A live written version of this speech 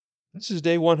This is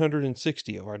day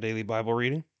 160 of our daily Bible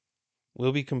reading.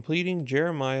 We'll be completing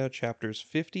Jeremiah chapters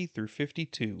 50 through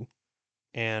 52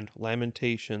 and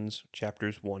Lamentations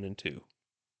chapters 1 and 2.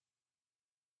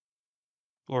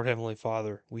 Lord Heavenly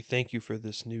Father, we thank you for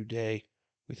this new day.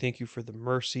 We thank you for the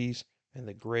mercies and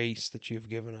the grace that you have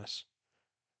given us.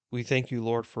 We thank you,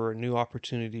 Lord, for a new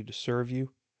opportunity to serve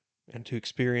you and to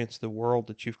experience the world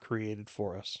that you've created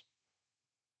for us.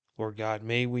 Lord God,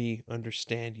 may we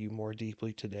understand you more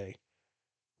deeply today.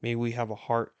 May we have a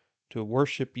heart to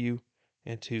worship you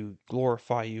and to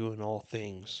glorify you in all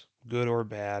things, good or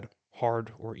bad,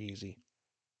 hard or easy.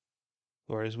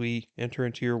 Lord, as we enter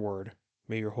into your word,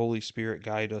 may your Holy Spirit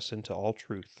guide us into all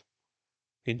truth.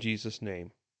 In Jesus'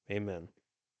 name, amen.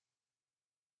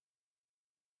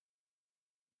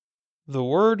 The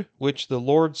word which the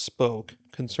Lord spoke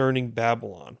concerning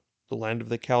Babylon, the land of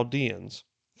the Chaldeans,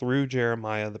 through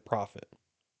Jeremiah the prophet.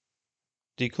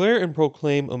 Declare and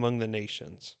proclaim among the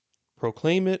nations.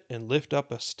 Proclaim it and lift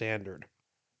up a standard.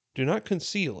 Do not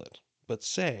conceal it, but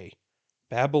say,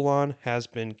 Babylon has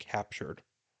been captured.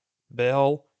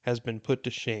 Bel has been put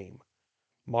to shame.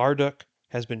 Marduk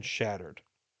has been shattered.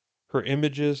 Her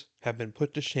images have been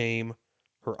put to shame.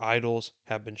 Her idols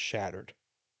have been shattered.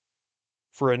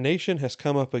 For a nation has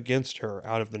come up against her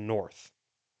out of the north.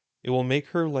 It will make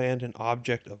her land an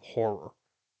object of horror,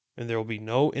 and there will be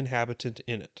no inhabitant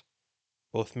in it.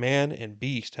 Both man and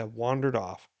beast have wandered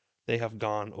off, they have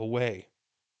gone away.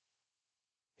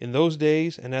 In those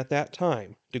days and at that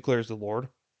time, declares the Lord,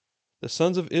 the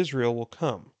sons of Israel will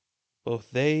come,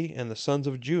 both they and the sons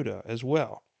of Judah as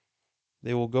well.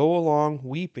 They will go along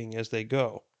weeping as they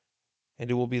go,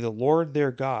 and it will be the Lord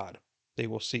their God they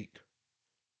will seek.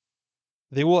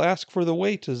 They will ask for the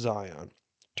way to Zion,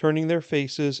 turning their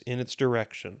faces in its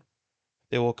direction.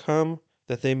 They will come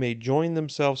that they may join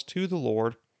themselves to the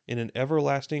Lord in an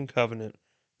everlasting covenant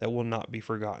that will not be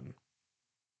forgotten.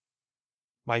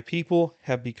 My people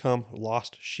have become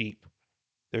lost sheep.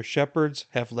 Their shepherds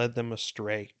have led them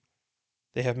astray.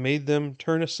 They have made them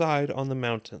turn aside on the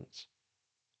mountains.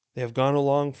 They have gone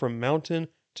along from mountain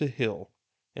to hill,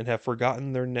 and have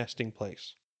forgotten their nesting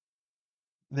place.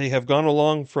 They have gone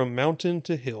along from mountain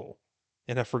to hill,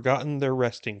 and have forgotten their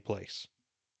resting place.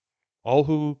 All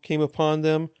who came upon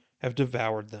them have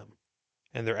devoured them,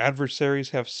 and their adversaries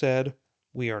have said,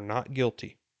 We are not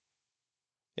guilty.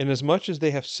 Inasmuch as they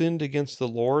have sinned against the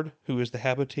Lord, who is the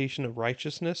habitation of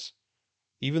righteousness,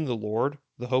 even the Lord,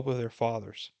 the hope of their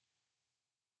fathers.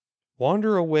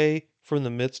 Wander away from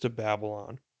the midst of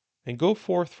Babylon, and go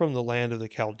forth from the land of the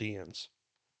Chaldeans.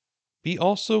 Be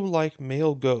also like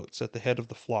male goats at the head of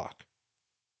the flock.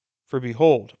 For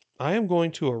behold, I am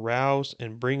going to arouse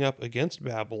and bring up against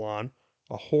Babylon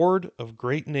a horde of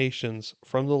great nations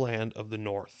from the land of the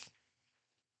north.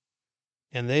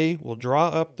 And they will draw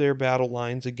up their battle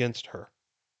lines against her.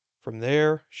 From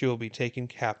there she will be taken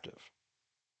captive.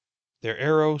 Their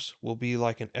arrows will be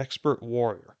like an expert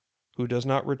warrior who does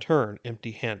not return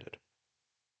empty-handed.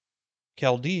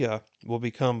 Chaldea will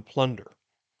become plunder.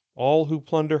 All who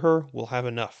plunder her will have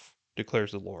enough,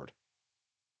 declares the Lord.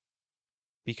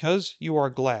 Because you are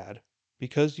glad,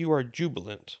 because you are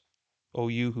jubilant, O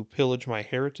you who pillage my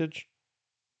heritage,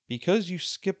 because you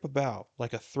skip about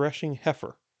like a threshing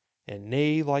heifer, and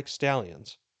neigh like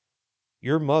stallions,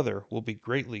 your mother will be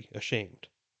greatly ashamed.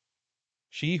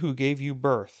 She who gave you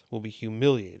birth will be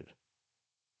humiliated.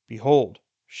 Behold,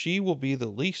 she will be the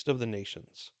least of the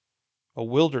nations, a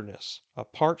wilderness, a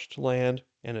parched land,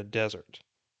 and a desert.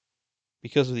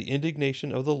 Because of the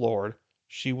indignation of the Lord,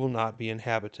 she will not be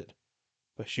inhabited,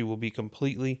 but she will be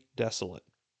completely desolate.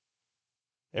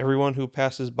 Everyone who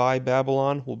passes by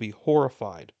Babylon will be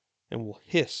horrified and will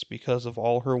hiss because of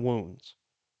all her wounds.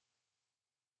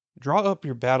 Draw up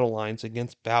your battle lines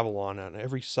against Babylon on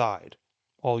every side,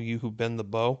 all you who bend the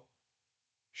bow.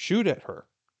 Shoot at her.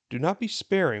 Do not be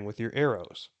sparing with your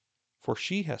arrows, for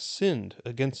she has sinned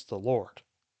against the Lord.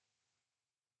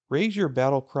 Raise your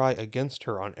battle cry against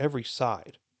her on every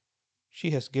side.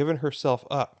 She has given herself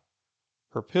up.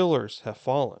 Her pillars have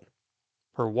fallen.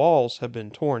 Her walls have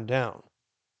been torn down.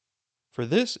 For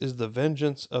this is the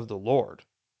vengeance of the Lord.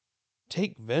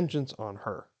 Take vengeance on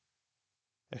her.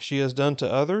 As she has done to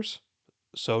others,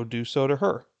 so do so to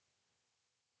her.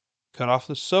 Cut off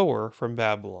the sower from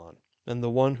Babylon, and the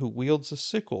one who wields the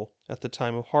sickle at the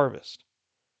time of harvest.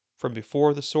 From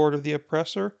before the sword of the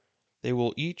oppressor, they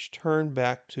will each turn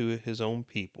back to his own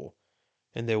people,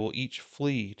 and they will each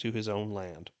flee to his own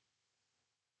land.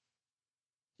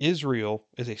 Israel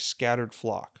is a scattered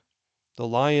flock. The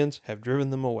lions have driven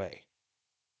them away.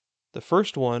 The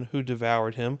first one who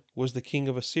devoured him was the king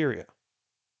of Assyria,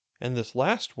 and this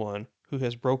last one who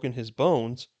has broken his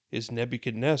bones is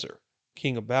Nebuchadnezzar,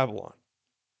 king of Babylon.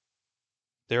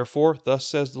 Therefore, thus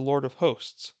says the Lord of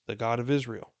hosts, the God of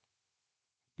Israel: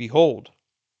 Behold,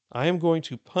 I am going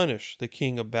to punish the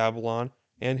king of Babylon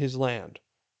and his land,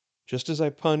 just as I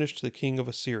punished the king of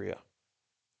Assyria.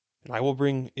 And I will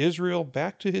bring Israel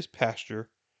back to his pasture,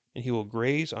 and he will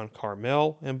graze on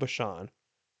Carmel and Bashan,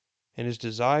 and his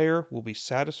desire will be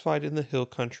satisfied in the hill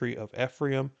country of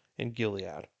Ephraim and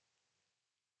Gilead.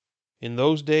 In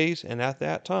those days and at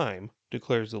that time,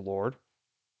 declares the Lord,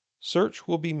 search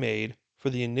will be made for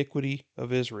the iniquity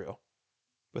of Israel,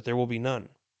 but there will be none,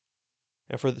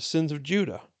 and for the sins of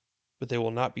Judah, but they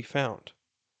will not be found.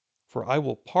 For I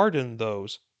will pardon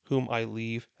those whom I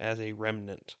leave as a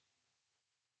remnant.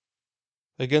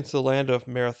 Against the land of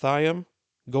Merathaim,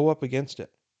 go up against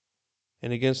it,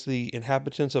 and against the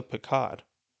inhabitants of Pekod.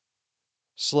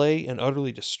 Slay and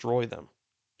utterly destroy them,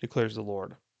 declares the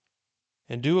Lord,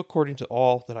 and do according to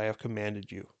all that I have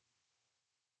commanded you.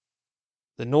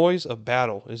 The noise of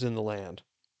battle is in the land,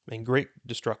 and great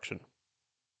destruction.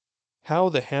 How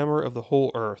the hammer of the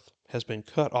whole earth has been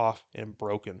cut off and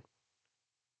broken.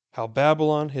 How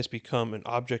Babylon has become an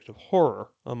object of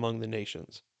horror among the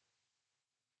nations.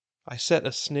 I set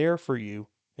a snare for you,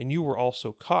 and you were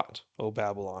also caught, O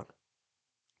Babylon.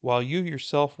 While you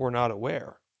yourself were not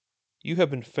aware, you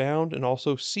have been found and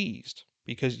also seized,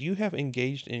 because you have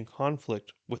engaged in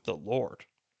conflict with the Lord.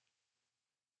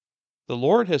 The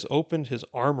Lord has opened his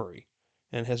armory,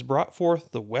 and has brought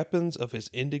forth the weapons of his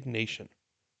indignation.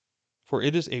 For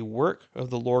it is a work of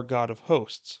the Lord God of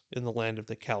hosts in the land of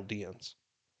the Chaldeans.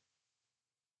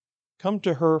 Come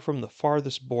to her from the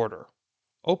farthest border,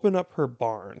 open up her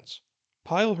barns,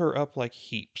 pile her up like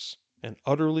heaps, and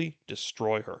utterly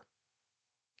destroy her.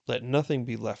 Let nothing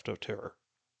be left to her.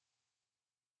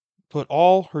 Put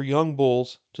all her young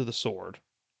bulls to the sword,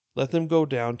 let them go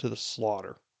down to the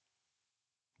slaughter.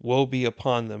 Woe be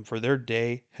upon them, for their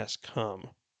day has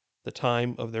come, the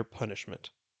time of their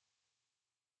punishment.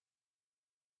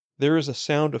 There is a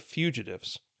sound of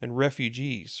fugitives and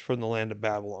refugees from the land of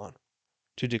Babylon,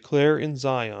 to declare in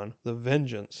Zion the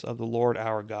vengeance of the Lord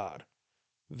our God,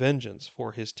 vengeance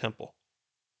for his temple.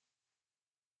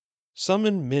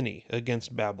 Summon many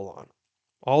against Babylon,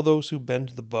 all those who bend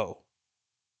the bow.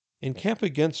 Encamp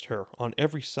against her on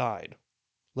every side,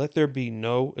 let there be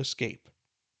no escape.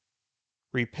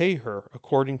 Repay her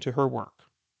according to her work,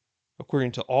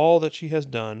 according to all that she has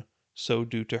done, so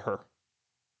do to her.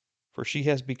 For she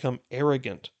has become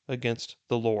arrogant against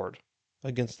the Lord,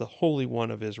 against the Holy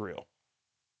One of Israel.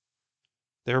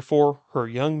 Therefore her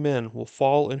young men will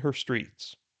fall in her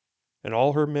streets, and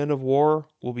all her men of war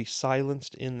will be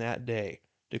silenced in that day,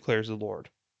 declares the Lord.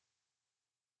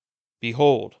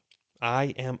 Behold,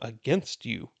 I am against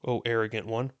you, O arrogant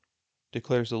one,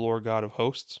 declares the Lord God of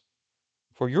hosts.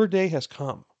 For your day has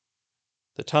come,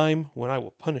 the time when I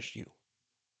will punish you.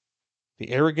 The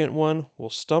arrogant one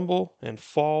will stumble and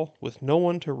fall with no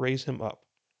one to raise him up.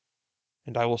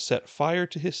 And I will set fire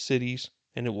to his cities,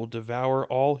 and it will devour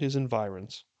all his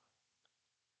environs.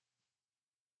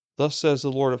 Thus says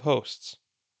the Lord of hosts: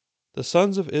 The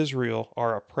sons of Israel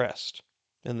are oppressed,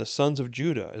 and the sons of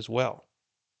Judah as well,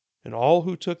 and all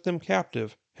who took them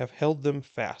captive have held them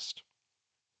fast.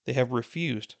 They have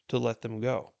refused to let them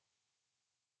go.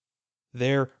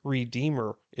 Their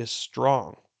Redeemer is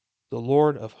strong, the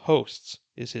Lord of hosts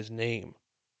is his name.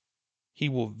 He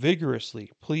will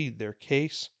vigorously plead their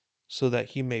case, so that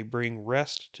he may bring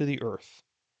rest to the earth,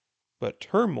 but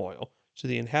turmoil to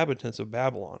the inhabitants of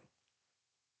Babylon.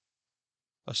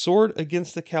 A sword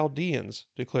against the Chaldeans,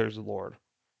 declares the Lord,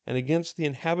 and against the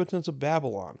inhabitants of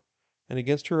Babylon, and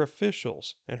against her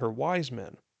officials and her wise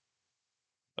men.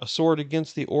 A sword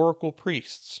against the oracle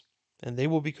priests, and they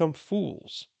will become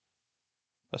fools.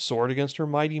 A sword against her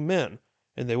mighty men,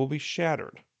 and they will be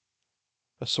shattered.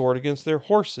 A sword against their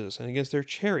horses and against their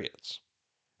chariots,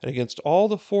 and against all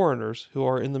the foreigners who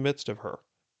are in the midst of her,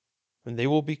 and they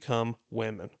will become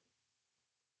women.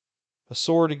 A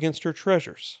sword against her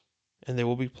treasures, and they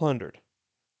will be plundered.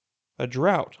 A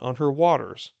drought on her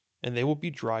waters, and they will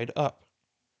be dried up.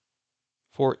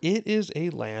 For it is a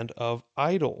land of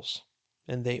idols,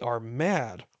 and they are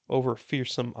mad over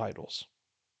fearsome idols.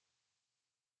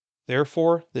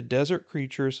 Therefore the desert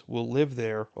creatures will live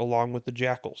there along with the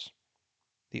jackals.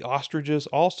 The ostriches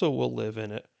also will live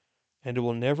in it, and it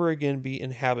will never again be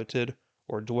inhabited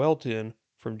or dwelt in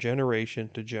from generation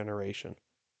to generation.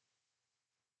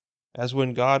 As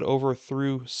when God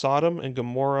overthrew Sodom and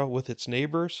Gomorrah with its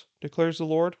neighbors, declares the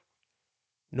Lord,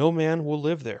 no man will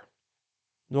live there,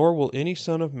 nor will any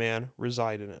son of man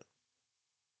reside in it.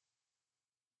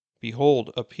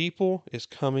 Behold, a people is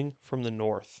coming from the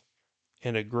north,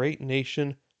 and a great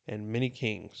nation and many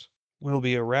kings will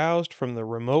be aroused from the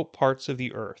remote parts of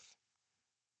the earth.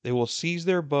 They will seize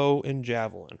their bow and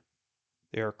javelin.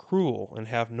 They are cruel and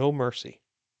have no mercy.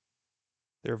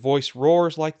 Their voice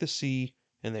roars like the sea,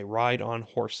 and they ride on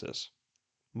horses,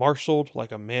 marshaled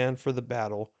like a man for the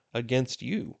battle against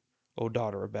you, O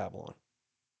daughter of Babylon.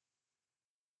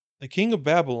 The king of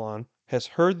Babylon has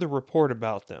heard the report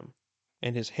about them,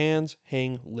 and his hands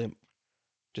hang limp.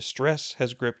 Distress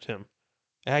has gripped him,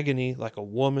 agony like a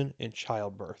woman in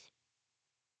childbirth.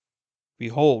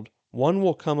 Behold, one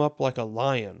will come up like a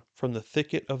lion from the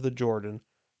thicket of the Jordan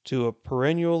to a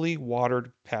perennially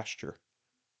watered pasture.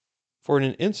 For in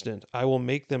an instant I will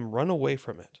make them run away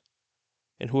from it,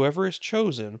 and whoever is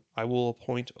chosen I will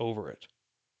appoint over it.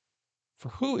 For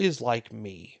who is like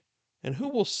me, and who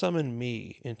will summon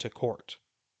me into court?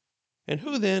 And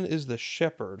who then is the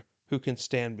shepherd who can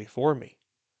stand before me?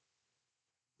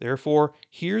 Therefore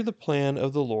hear the plan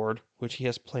of the Lord which he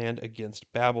has planned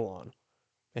against Babylon,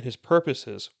 and his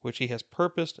purposes which he has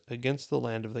purposed against the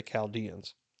land of the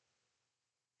Chaldeans.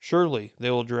 Surely they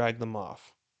will drag them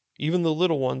off, even the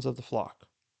little ones of the flock.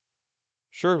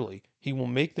 Surely he will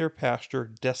make their pasture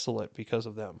desolate because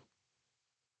of them.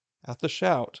 At the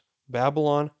shout,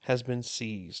 Babylon has been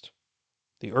seized.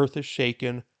 The earth is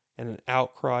shaken, and an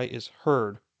outcry is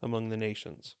heard among the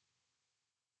nations.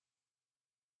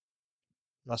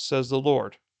 Thus says the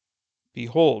Lord: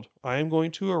 Behold, I am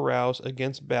going to arouse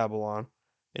against Babylon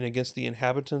and against the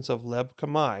inhabitants of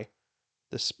Leb-Kamai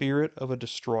the spirit of a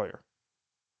destroyer.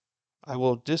 I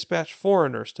will dispatch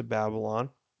foreigners to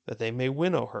Babylon, that they may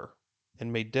winnow her,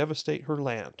 and may devastate her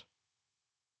land.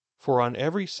 For on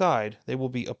every side they will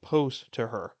be opposed to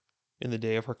her in the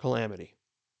day of her calamity.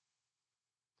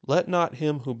 Let not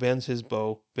him who bends his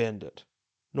bow bend it,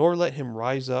 nor let him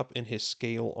rise up in his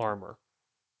scale armor.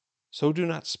 So do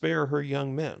not spare her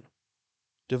young men.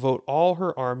 Devote all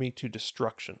her army to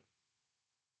destruction.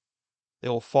 They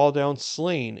will fall down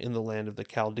slain in the land of the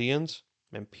Chaldeans,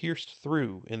 and pierced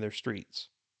through in their streets.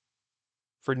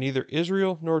 For neither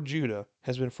Israel nor Judah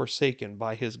has been forsaken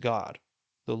by his God,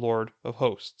 the Lord of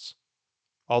hosts,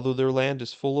 although their land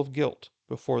is full of guilt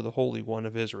before the Holy One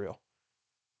of Israel.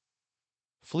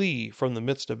 Flee from the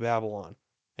midst of Babylon,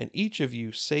 and each of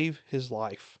you save his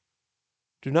life.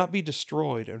 Do not be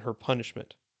destroyed in her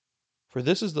punishment, for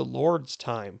this is the Lord's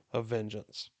time of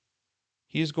vengeance.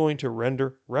 He is going to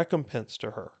render recompense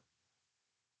to her.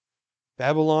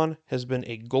 Babylon has been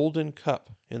a golden cup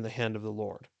in the hand of the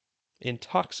Lord,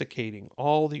 intoxicating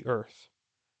all the earth.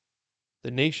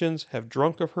 The nations have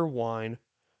drunk of her wine,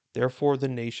 therefore the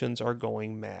nations are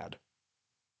going mad.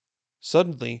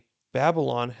 Suddenly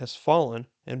Babylon has fallen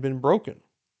and been broken.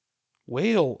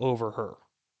 Wail over her.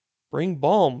 Bring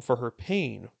balm for her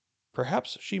pain.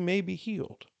 Perhaps she may be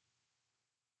healed.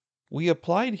 We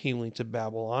applied healing to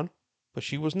Babylon, but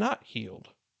she was not healed.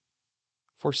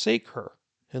 Forsake her,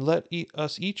 and let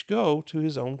us each go to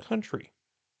his own country.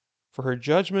 For her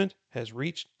judgment has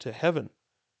reached to heaven,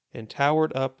 and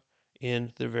towered up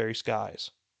in the very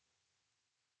skies.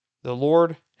 The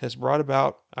Lord has brought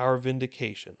about our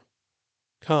vindication.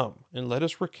 Come, and let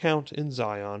us recount in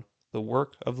Zion the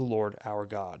work of the Lord our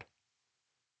God.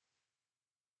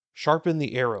 Sharpen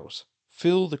the arrows,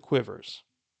 fill the quivers.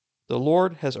 The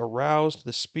Lord has aroused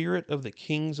the spirit of the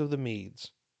kings of the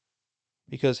Medes,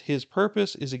 because his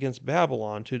purpose is against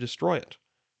Babylon to destroy it.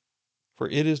 For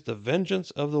it is the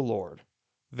vengeance of the Lord,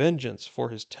 vengeance for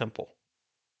his temple.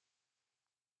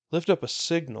 Lift up a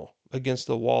signal against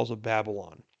the walls of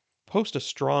Babylon. Post a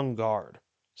strong guard.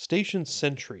 Station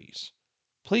sentries.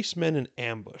 Place men in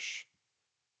ambush.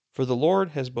 For the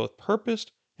Lord has both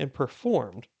purposed and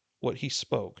performed what he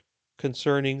spoke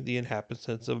concerning the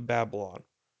inhabitants of Babylon.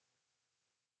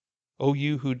 O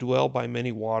you who dwell by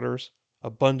many waters,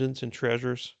 abundance in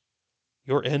treasures,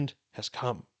 your end has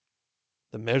come,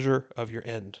 the measure of your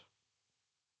end.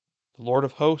 The Lord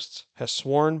of hosts has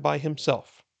sworn by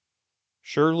himself,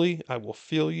 surely I will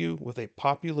fill you with a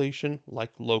population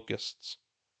like locusts,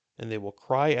 and they will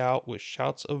cry out with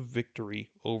shouts of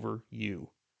victory over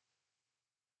you.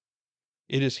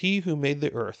 It is he who made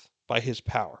the earth by his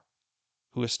power,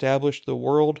 who established the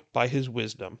world by his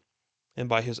wisdom, and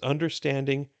by his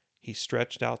understanding he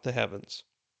stretched out the heavens.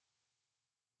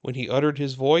 When he uttered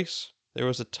his voice, there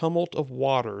was a tumult of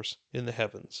waters in the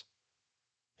heavens,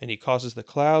 and he causes the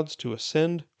clouds to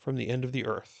ascend from the end of the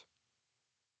earth.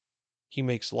 He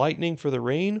makes lightning for the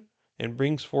rain, and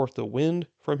brings forth the wind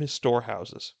from his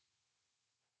storehouses.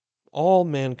 All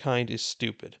mankind is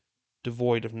stupid,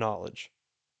 devoid of knowledge.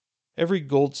 Every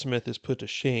goldsmith is put to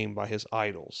shame by his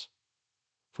idols.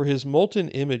 For his molten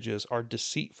images are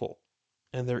deceitful,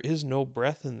 and there is no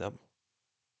breath in them.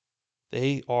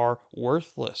 They are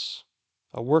worthless,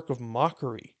 a work of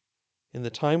mockery. In the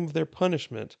time of their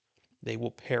punishment, they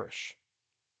will perish.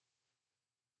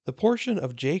 The portion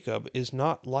of Jacob is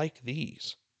not like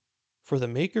these, for the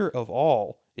Maker of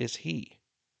all is he,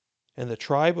 and the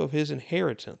tribe of his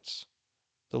inheritance,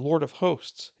 the Lord of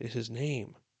hosts is his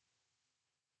name.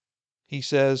 He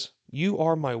says, "You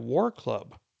are my war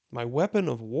club, my weapon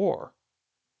of war,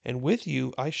 and with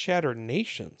you I shatter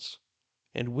nations,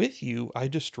 and with you I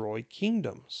destroy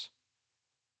kingdoms.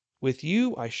 With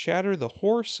you I shatter the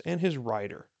horse and his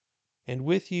rider, and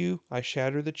with you I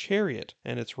shatter the chariot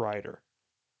and its rider.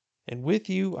 And with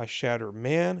you I shatter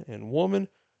man and woman,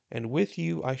 and with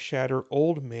you I shatter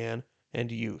old man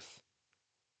and youth.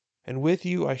 And with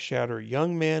you I shatter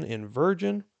young man and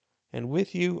virgin, and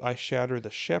with you I shatter the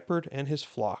shepherd and his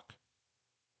flock.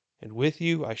 And with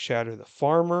you I shatter the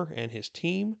farmer and his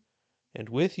team, and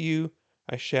with you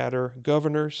I shatter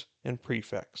governors and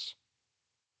prefects.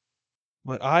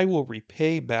 But I will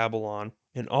repay Babylon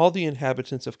and all the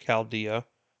inhabitants of Chaldea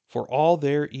for all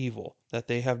their evil that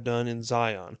they have done in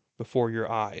Zion before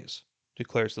your eyes,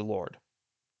 declares the Lord.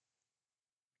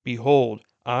 Behold,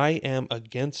 I am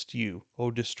against you, O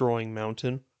destroying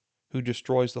mountain, who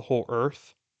destroys the whole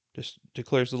earth,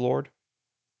 declares the Lord.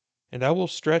 And I will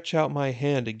stretch out my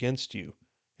hand against you,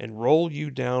 and roll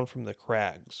you down from the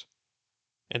crags,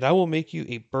 and I will make you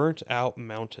a burnt out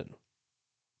mountain.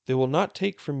 They will not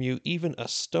take from you even a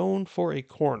stone for a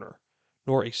corner,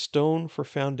 nor a stone for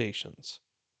foundations.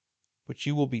 But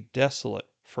you will be desolate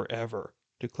forever,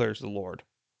 declares the Lord.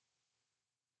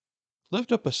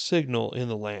 Lift up a signal in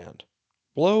the land.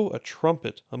 Blow a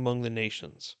trumpet among the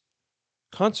nations.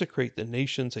 Consecrate the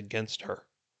nations against her.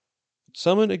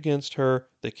 Summon against her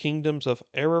the kingdoms of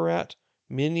Ararat,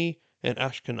 Minni, and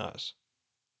Ashkenaz.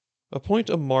 Appoint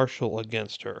a marshal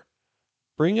against her.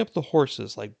 Bring up the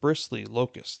horses like bristly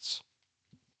locusts.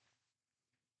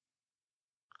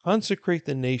 Consecrate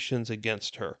the nations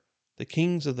against her, the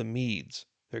kings of the Medes,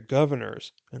 their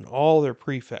governors, and all their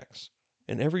prefects,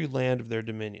 in every land of their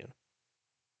dominion.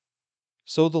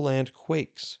 So the land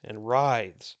quakes and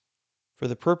writhes, for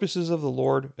the purposes of the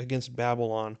Lord against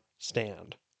Babylon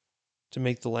stand, to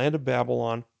make the land of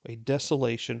Babylon a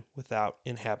desolation without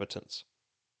inhabitants.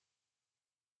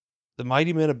 The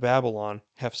mighty men of Babylon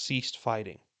have ceased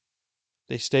fighting.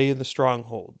 They stay in the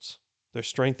strongholds. Their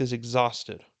strength is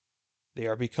exhausted. They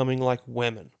are becoming like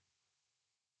women.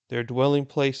 Their dwelling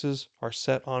places are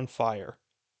set on fire.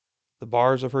 The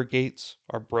bars of her gates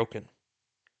are broken.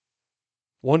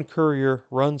 One courier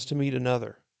runs to meet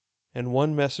another, and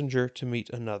one messenger to meet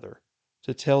another,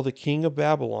 to tell the king of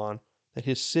Babylon that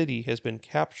his city has been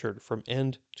captured from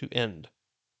end to end.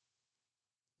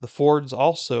 The fords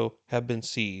also have been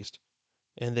seized,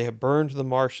 and they have burned the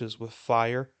marshes with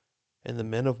fire, and the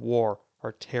men of war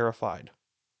are terrified.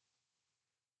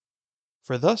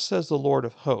 For thus says the Lord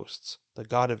of hosts, the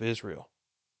God of Israel: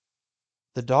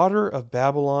 The daughter of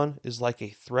Babylon is like a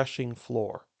threshing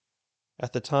floor.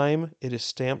 At the time it is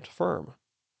stamped firm.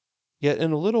 Yet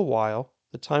in a little while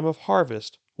the time of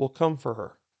harvest will come for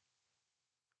her.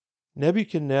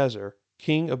 Nebuchadnezzar,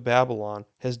 king of Babylon,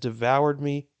 has devoured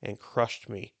me and crushed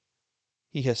me.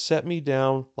 He has set me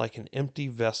down like an empty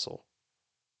vessel.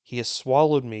 He has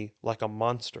swallowed me like a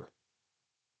monster.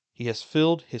 He has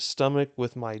filled his stomach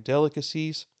with my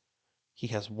delicacies. He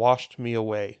has washed me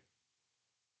away.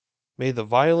 May the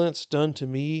violence done to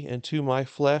me and to my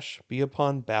flesh be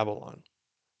upon Babylon,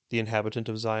 the inhabitant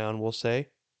of Zion will say,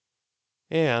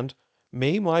 and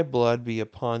may my blood be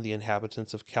upon the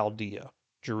inhabitants of Chaldea,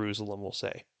 Jerusalem will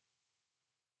say.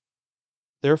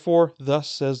 Therefore, thus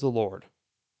says the Lord: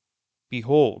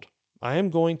 Behold, I am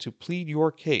going to plead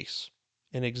your case,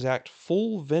 and exact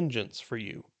full vengeance for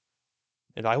you,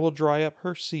 and I will dry up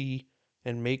her sea,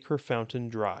 and make her fountain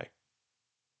dry.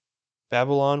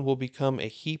 Babylon will become a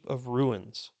heap of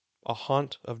ruins, a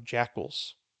haunt of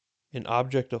jackals, an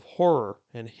object of horror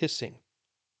and hissing,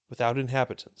 without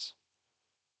inhabitants.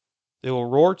 They will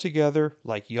roar together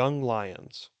like young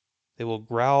lions. They will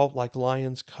growl like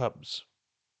lions' cubs.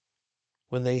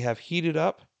 When they have heated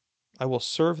up, I will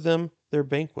serve them their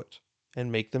banquet, and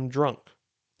make them drunk,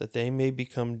 that they may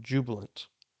become jubilant,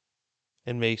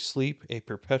 and may sleep a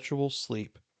perpetual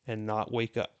sleep, and not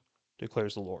wake up,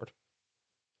 declares the Lord.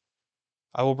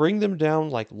 I will bring them down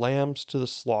like lambs to the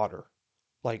slaughter,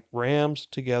 like rams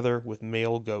together with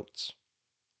male goats.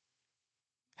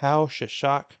 How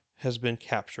Sheshach has been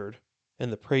captured,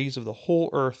 and the praise of the whole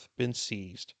earth been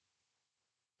seized.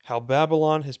 How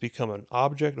Babylon has become an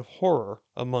object of horror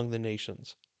among the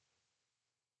nations.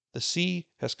 The sea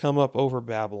has come up over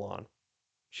Babylon.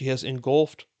 She has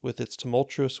engulfed with its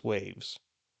tumultuous waves.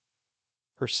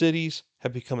 Her cities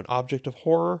have become an object of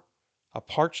horror, a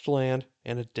parched land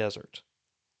and a desert,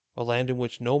 a land in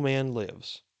which no man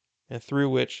lives, and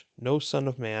through which no son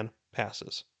of man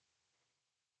passes.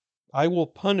 I will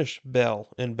punish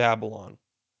Bel in Babylon,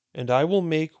 and I will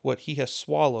make what he has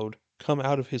swallowed come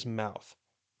out of his mouth,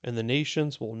 and the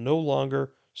nations will no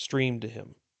longer stream to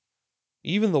him.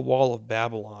 Even the wall of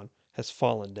Babylon has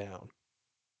fallen down.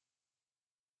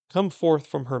 Come forth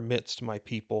from her midst, my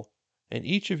people, and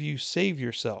each of you save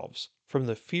yourselves from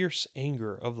the fierce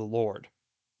anger of the Lord.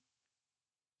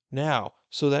 Now,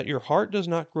 so that your heart does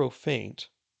not grow faint,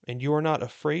 and you are not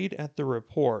afraid at the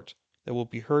report that will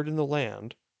be heard in the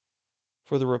land,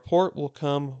 for the report will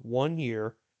come 1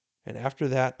 year, and after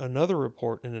that another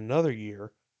report in another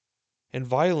year, and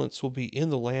violence will be in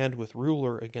the land with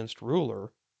ruler against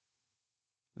ruler.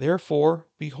 Therefore,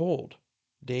 behold,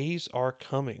 days are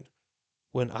coming,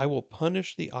 when I will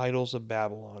punish the idols of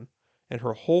Babylon, and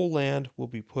her whole land will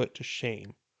be put to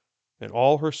shame, and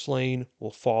all her slain will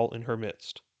fall in her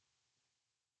midst.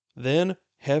 Then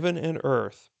heaven and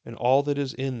earth and all that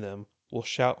is in them will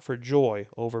shout for joy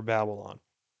over Babylon,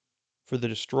 for the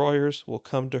destroyers will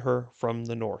come to her from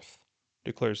the north,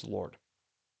 declares the Lord.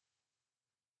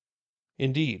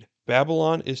 Indeed,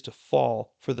 Babylon is to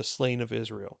fall for the slain of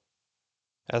Israel,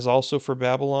 as also for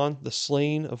Babylon the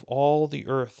slain of all the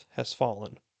earth has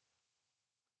fallen.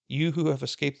 You who have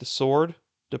escaped the sword,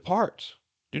 depart,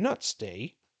 do not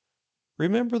stay.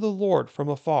 Remember the Lord from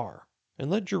afar, and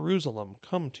let Jerusalem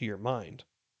come to your mind.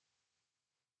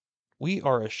 We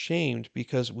are ashamed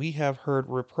because we have heard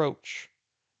reproach.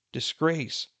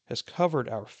 Disgrace has covered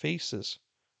our faces,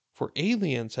 for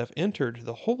aliens have entered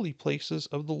the holy places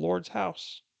of the Lord's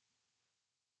house.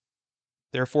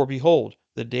 Therefore, behold,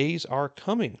 the days are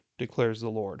coming, declares the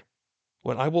Lord,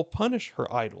 when I will punish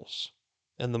her idols,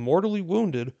 and the mortally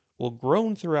wounded will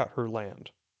groan throughout her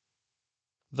land.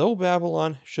 Though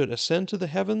Babylon should ascend to the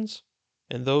heavens,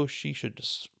 and though she should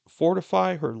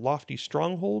fortify her lofty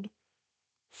stronghold,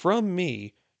 from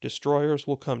me destroyers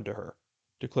will come to her,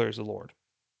 declares the Lord.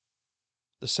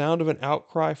 The sound of an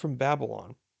outcry from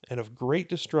Babylon, and of great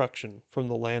destruction from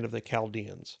the land of the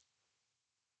Chaldeans.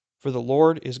 For the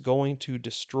Lord is going to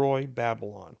destroy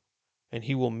Babylon, and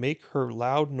he will make her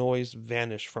loud noise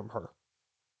vanish from her,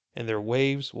 and their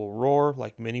waves will roar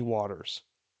like many waters.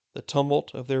 The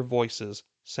tumult of their voices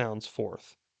sounds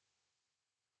forth.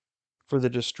 For the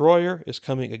destroyer is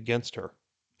coming against her,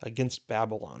 against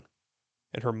Babylon,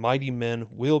 and her mighty men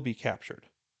will be captured.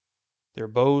 Their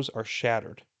bows are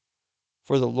shattered.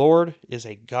 For the Lord is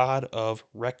a God of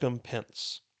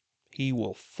recompense. He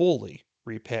will fully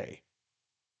repay.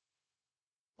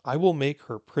 I will make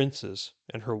her princes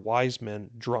and her wise men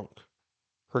drunk,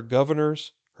 her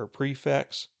governors, her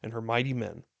prefects, and her mighty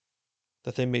men,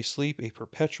 that they may sleep a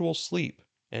perpetual sleep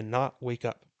and not wake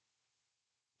up,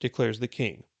 declares the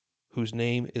King, whose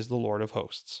name is the Lord of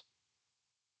hosts.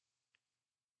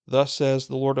 Thus says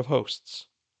the Lord of hosts,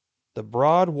 the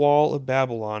broad wall of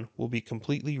Babylon will be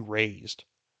completely razed,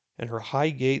 and her high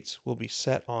gates will be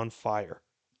set on fire,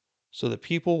 so the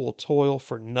people will toil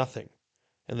for nothing,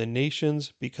 and the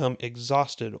nations become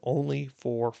exhausted only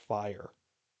for fire.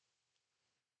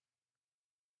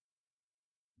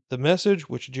 The message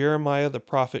which Jeremiah the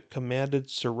prophet commanded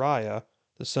Seraiah,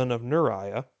 the son of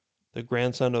Neriah, the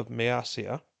grandson of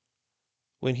Maaseiah,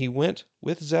 when he went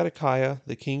with Zedekiah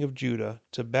the king of Judah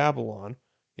to Babylon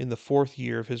in the 4th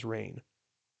year of his reign.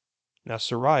 Now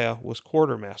Seraiah was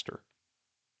quartermaster.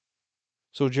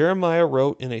 So Jeremiah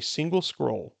wrote in a single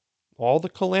scroll all the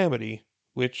calamity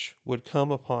which would come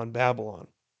upon Babylon,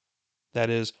 that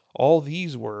is, all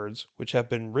these words which have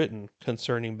been written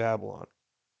concerning Babylon.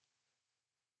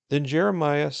 Then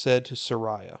Jeremiah said to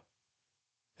Seraiah,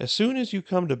 as soon as you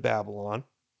come to Babylon,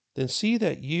 then see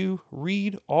that you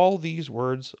read all these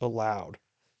words aloud,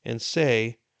 and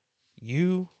say,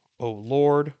 You, O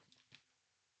Lord,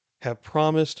 have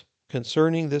promised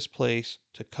concerning this place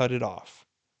to cut it off,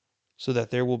 so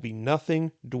that there will be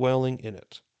nothing dwelling in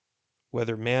it,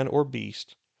 whether man or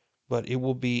beast, but it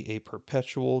will be a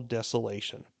perpetual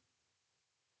desolation.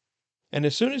 And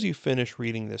as soon as you finish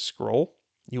reading this scroll,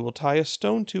 you will tie a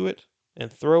stone to it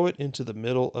and throw it into the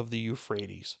middle of the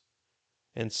Euphrates,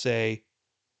 and say,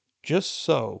 Just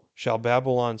so shall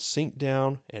Babylon sink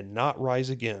down and not rise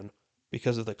again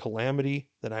because of the calamity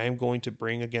that I am going to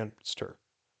bring against her,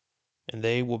 and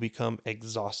they will become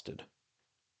exhausted.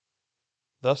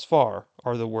 Thus far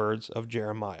are the words of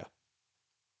Jeremiah.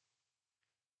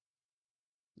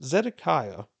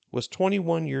 Zedekiah was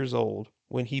 21 years old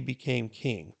when he became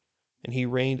king, and he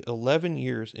reigned 11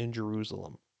 years in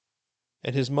Jerusalem.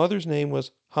 And his mother's name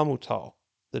was Hamutal,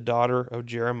 the daughter of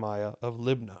Jeremiah of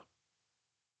Libnah.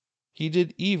 He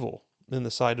did evil in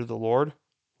the sight of the Lord,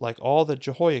 like all that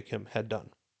Jehoiakim had done.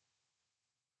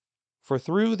 For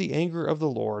through the anger of the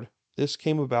Lord this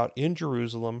came about in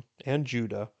Jerusalem and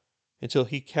Judah, until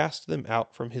he cast them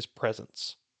out from his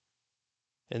presence.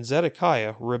 And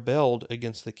Zedekiah rebelled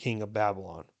against the king of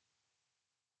Babylon.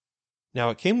 Now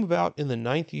it came about in the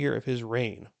 9th year of his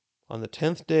reign, on the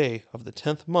 10th day of the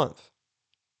 10th month,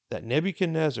 that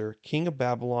Nebuchadnezzar king of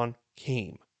Babylon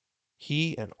came,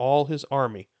 he and all his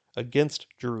army, against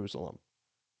Jerusalem,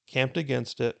 camped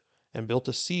against it, and built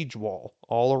a siege wall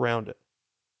all around it.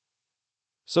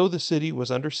 So the city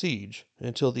was under siege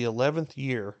until the 11th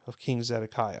year of King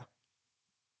Zedekiah.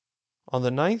 On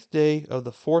the 9th day of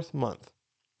the 4th month,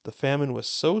 the famine was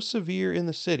so severe in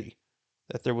the city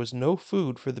that there was no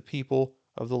food for the people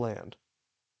of the land.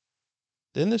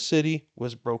 Then the city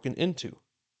was broken into,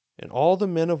 and all the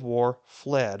men of war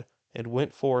fled and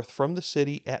went forth from the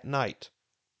city at night,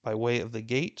 by way of the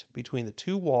gate between the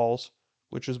two walls,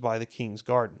 which was by the king's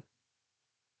garden,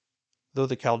 though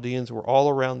the Chaldeans were all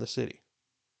around the city.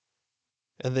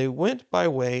 And they went by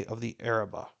way of the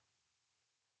Arabah.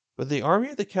 But the army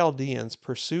of the Chaldeans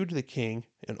pursued the king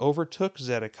and overtook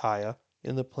Zedekiah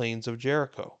in the plains of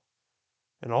Jericho,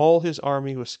 and all his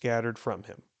army was scattered from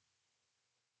him.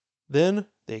 Then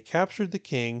they captured the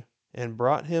king and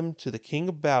brought him to the king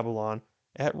of Babylon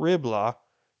at Riblah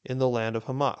in the land of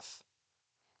Hamath,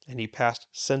 and he passed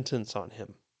sentence on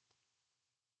him.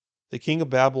 The king of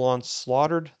Babylon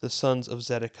slaughtered the sons of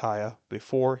Zedekiah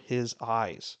before his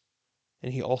eyes,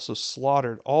 and he also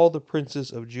slaughtered all the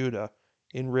princes of Judah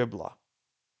in Riblah.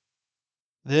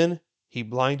 Then he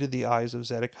blinded the eyes of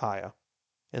Zedekiah,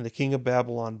 and the king of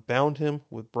Babylon bound him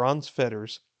with bronze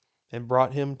fetters and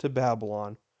brought him to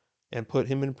Babylon and put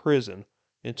him in prison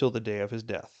until the day of his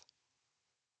death.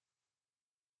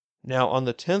 Now on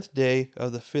the 10th day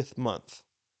of the 5th month,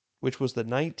 which was the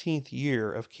 19th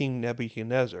year of King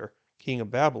Nebuchadnezzar, king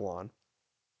of Babylon,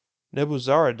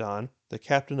 Nebuzaradan, the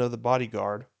captain of the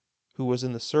bodyguard, who was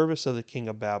in the service of the king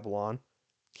of Babylon,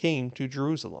 came to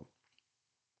Jerusalem.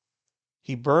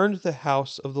 He burned the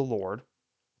house of the Lord,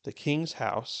 the king's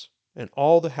house, and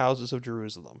all the houses of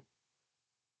Jerusalem.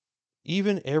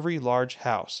 Even every large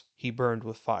house he burned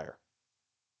with fire.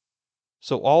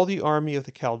 So all the army of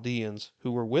the Chaldeans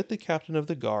who were with the captain of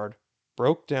the guard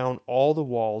broke down all the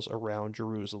walls around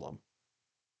Jerusalem.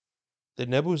 Then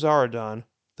Nebuzaradan,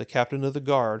 the captain of the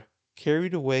guard,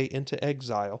 carried away into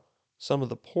exile some of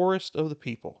the poorest of the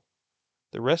people,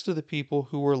 the rest of the people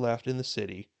who were left in the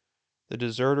city, the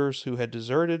deserters who had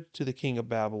deserted to the king of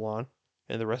Babylon,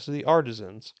 and the rest of the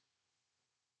artisans.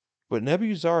 But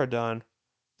Nebuzaradan,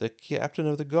 the captain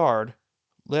of the guard,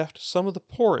 left some of the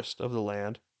poorest of the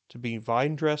land to be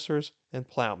vine dressers and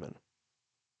plowmen.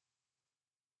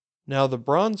 Now the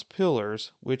bronze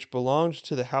pillars which belonged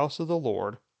to the house of the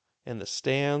Lord, and the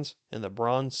stands and the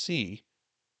bronze sea,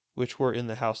 which were in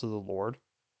the house of the Lord,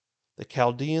 the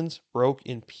Chaldeans broke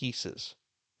in pieces,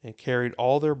 and carried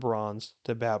all their bronze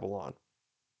to Babylon.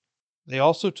 They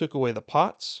also took away the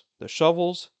pots, the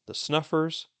shovels, the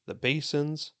snuffers, the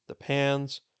basins, the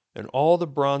pans, and all the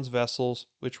bronze vessels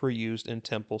which were used in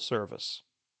temple service.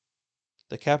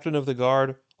 The captain of the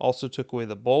guard also took away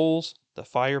the bowls, the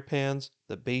fire pans,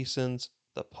 the basins,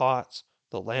 the pots,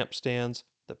 the lampstands,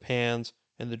 the pans,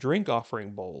 and the drink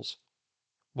offering bowls,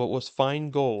 what was fine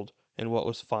gold and what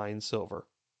was fine silver.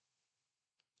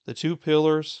 The 2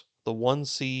 pillars, the 1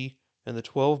 sea, and the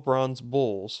 12 bronze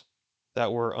bowls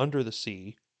that were under the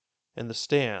sea, and the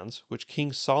stands which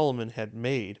King Solomon had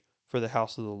made for the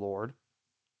house of the Lord,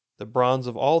 the bronze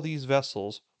of all these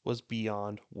vessels was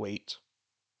beyond weight.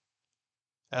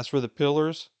 As for the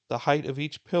pillars, the height of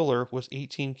each pillar was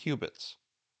 18 cubits,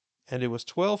 and it was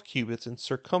 12 cubits in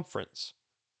circumference,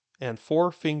 and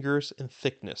 4 fingers in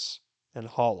thickness, and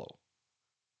hollow.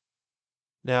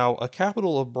 Now a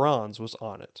capital of bronze was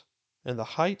on it, and the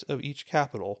height of each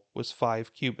capital was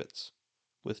 5 cubits,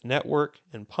 with network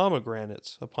and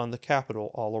pomegranates upon the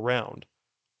capital all around,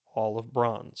 all of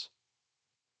bronze.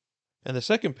 And the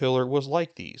second pillar was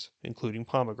like these, including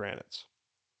pomegranates.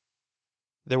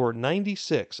 There were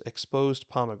 96 exposed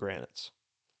pomegranates.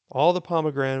 All the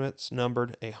pomegranates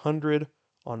numbered 100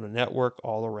 on a network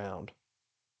all around.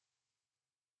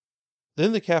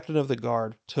 Then the captain of the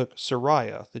guard took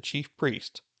Sariah the chief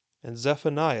priest, and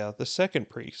Zephaniah the second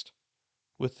priest,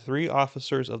 with 3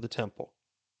 officers of the temple.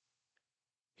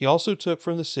 He also took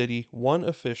from the city 1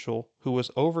 official who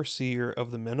was overseer of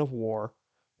the men of war,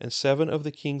 and 7 of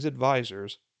the king's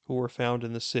advisers who were found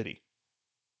in the city,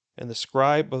 and the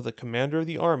scribe of the commander of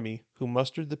the army who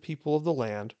mustered the people of the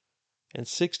land, and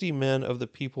 60 men of the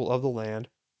people of the land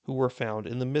who were found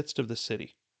in the midst of the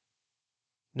city.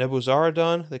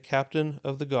 Nebuzaradan, the captain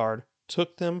of the guard,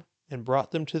 took them and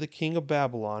brought them to the king of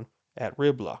Babylon at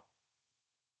Riblah.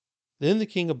 Then the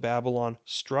king of Babylon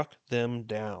struck them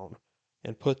down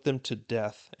and put them to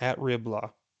death at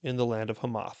Riblah in the land of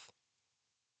Hamath.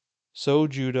 So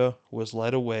Judah was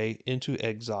led away into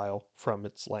exile from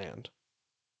its land.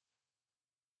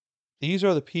 These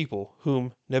are the people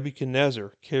whom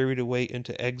Nebuchadnezzar carried away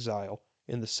into exile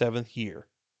in the 7th year,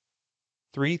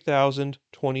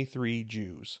 3,023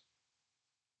 Jews.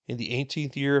 In the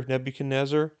 18th year of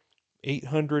Nebuchadnezzar,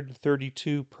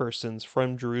 832 persons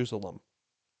from Jerusalem.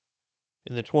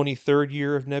 In the 23rd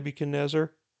year of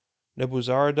Nebuchadnezzar,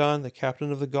 Nebuzaradan, the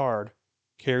captain of the guard,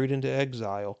 carried into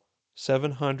exile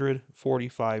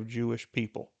 745 Jewish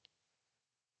people.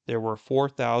 There were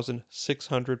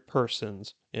 4,600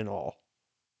 persons in all.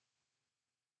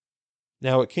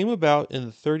 Now it came about in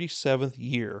the 37th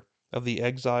year of the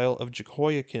exile of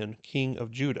Jehoiakim, king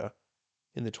of Judah,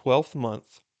 in the 12th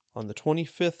month, on the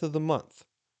 25th of the month,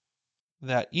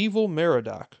 that evil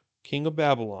Merodach, king of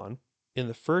Babylon, in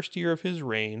the 1st year of his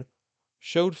reign,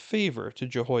 showed favor to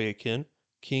Jehoiakim,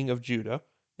 king of Judah,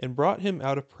 and brought him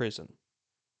out of prison.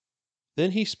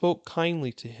 Then he spoke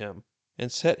kindly to him,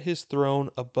 and set his throne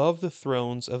above the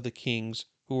thrones of the kings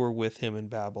who were with him in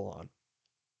Babylon.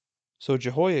 So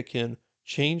Jehoiakim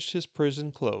changed his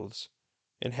prison clothes,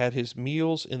 and had his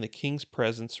meals in the king's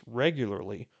presence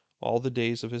regularly all the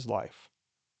days of his life.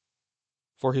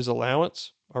 For his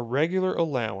allowance, a regular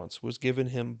allowance was given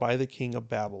him by the king of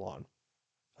Babylon,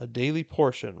 a daily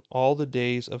portion all the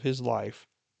days of his life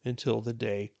until the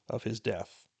day of his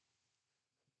death.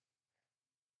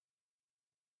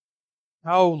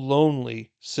 How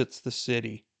lonely sits the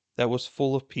city that was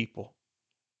full of people!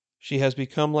 She has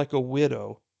become like a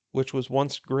widow which was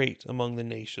once great among the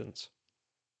nations.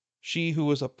 She who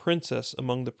was a princess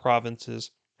among the provinces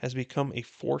has become a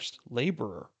forced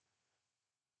laborer.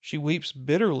 She weeps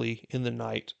bitterly in the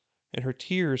night, and her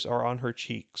tears are on her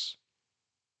cheeks.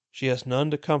 She has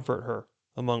none to comfort her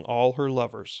among all her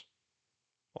lovers.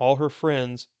 All her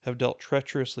friends have dealt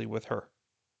treacherously with her.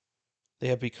 They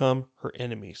have become her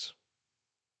enemies.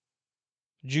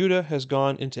 Judah has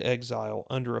gone into exile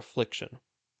under affliction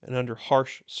and under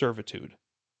harsh servitude.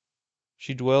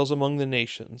 She dwells among the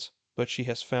nations, but she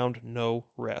has found no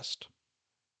rest.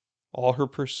 All her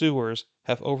pursuers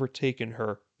have overtaken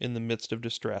her in the midst of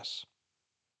distress.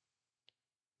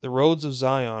 The roads of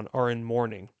Zion are in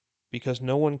mourning, because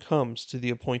no one comes to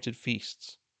the appointed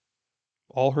feasts.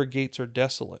 All her gates are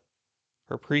desolate,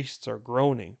 her priests are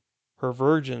groaning, her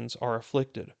virgins are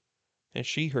afflicted, and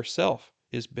she herself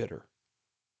is bitter.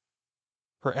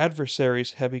 Her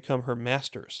adversaries have become her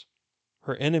masters,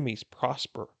 her enemies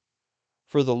prosper,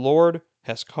 for the Lord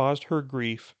has caused her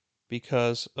grief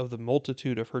because of the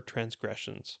multitude of her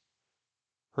transgressions.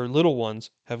 Her little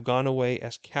ones have gone away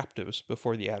as captives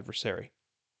before the adversary.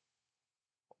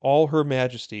 All her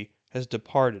majesty has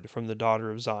departed from the daughter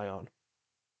of Zion.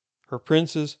 Her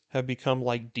princes have become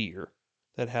like deer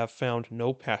that have found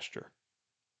no pasture,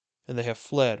 and they have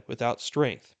fled without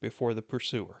strength before the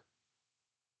pursuer.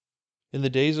 In the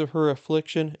days of her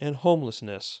affliction and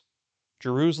homelessness,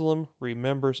 Jerusalem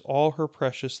remembers all her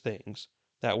precious things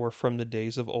that were from the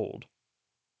days of old,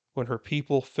 when her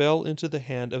people fell into the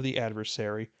hand of the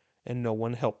adversary, and no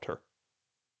one helped her.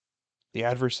 The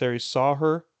adversaries saw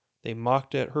her, they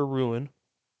mocked at her ruin.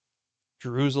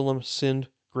 Jerusalem sinned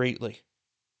greatly.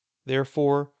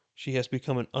 Therefore she has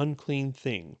become an unclean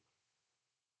thing.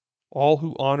 All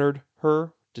who honored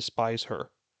her despise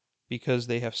her, because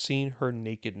they have seen her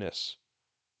nakedness.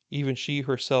 Even she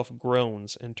herself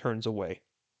groans and turns away.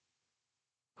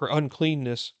 Her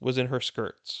uncleanness was in her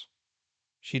skirts.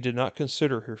 She did not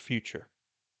consider her future.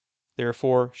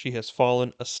 Therefore she has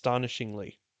fallen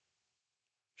astonishingly.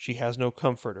 She has no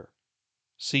comforter.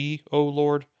 See, O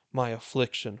Lord, my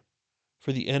affliction,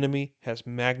 for the enemy has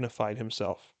magnified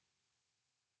himself.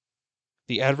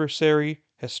 The adversary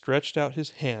has stretched out his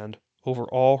hand over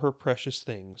all her precious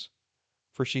things,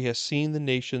 for she has seen the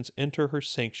nations enter her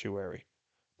sanctuary,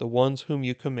 the ones whom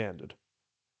you commanded,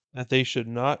 that they should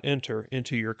not enter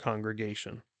into your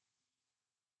congregation.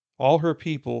 All her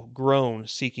people groan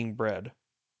seeking bread.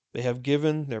 They have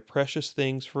given their precious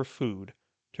things for food,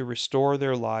 to restore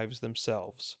their lives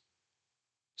themselves.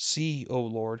 See, O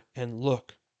Lord, and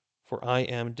look, for I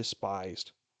am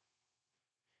despised.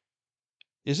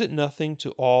 Is it nothing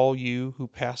to all you who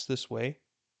pass this way?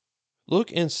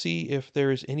 Look and see if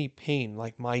there is any pain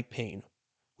like my pain,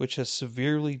 which has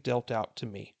severely dealt out to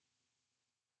me,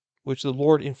 which the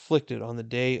Lord inflicted on the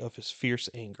day of his fierce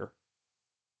anger.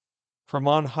 From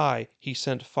on high he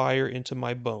sent fire into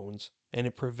my bones, and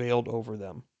it prevailed over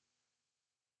them.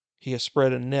 He has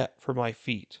spread a net for my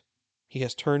feet. He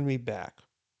has turned me back.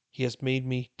 He has made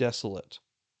me desolate,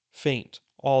 faint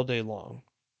all day long.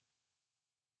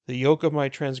 The yoke of my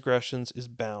transgressions is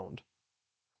bound.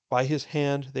 By his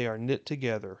hand they are knit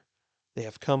together. They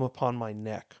have come upon my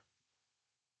neck.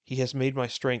 He has made my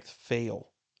strength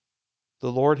fail.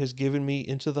 The Lord has given me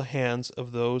into the hands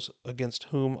of those against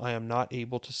whom I am not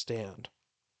able to stand.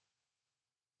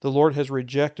 The Lord has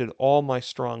rejected all my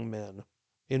strong men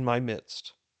in my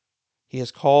midst. He has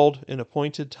called an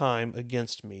appointed time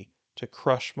against me to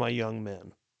crush my young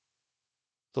men.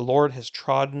 The Lord has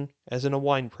trodden as in a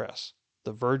winepress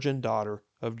the virgin daughter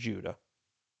of Judah.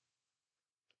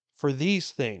 For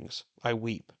these things I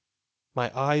weep.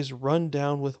 My eyes run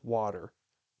down with water,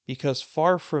 because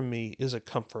far from me is a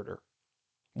comforter,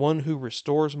 one who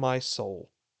restores my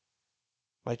soul.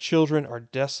 My children are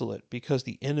desolate because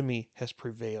the enemy has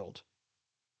prevailed.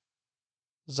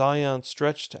 Zion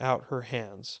stretched out her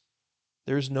hands.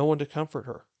 There is no one to comfort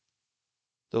her.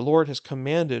 The Lord has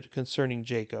commanded concerning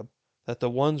Jacob that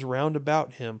the ones round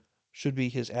about him should be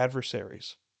his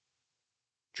adversaries.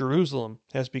 Jerusalem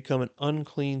has become an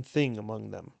unclean thing among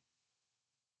them.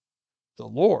 The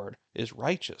Lord is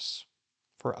righteous,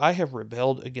 for I have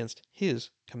rebelled against his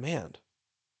command.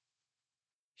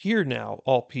 Hear now,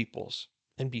 all peoples,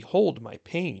 and behold my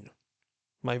pain.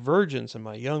 My virgins and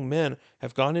my young men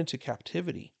have gone into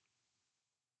captivity.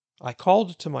 I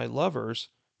called to my lovers,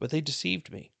 but they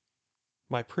deceived me.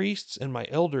 My priests and my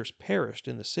elders perished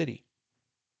in the city,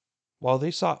 while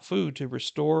they sought food to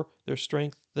restore their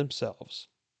strength themselves.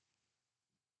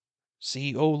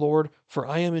 See, O Lord, for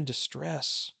I am in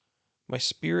distress. My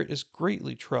spirit is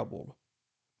greatly troubled.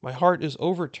 My heart is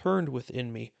overturned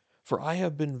within me, for I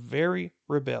have been very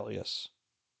rebellious.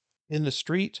 In the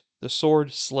street the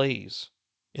sword slays.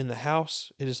 In the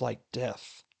house it is like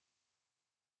death.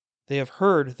 They have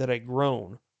heard that I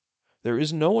groan. There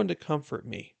is no one to comfort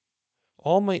me.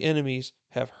 All my enemies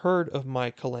have heard of my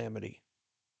calamity.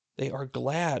 They are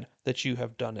glad that you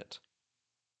have done it.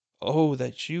 Oh,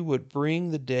 that you would bring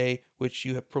the day which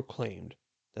you have proclaimed,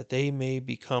 that they may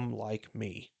become like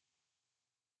me.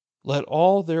 Let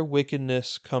all their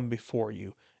wickedness come before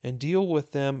you, and deal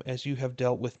with them as you have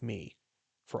dealt with me,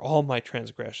 for all my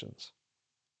transgressions.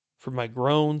 For my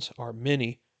groans are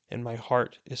many, and my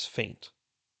heart is faint.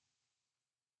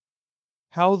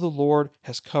 How the Lord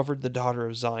has covered the daughter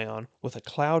of Zion with a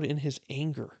cloud in his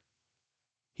anger.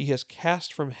 He has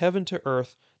cast from heaven to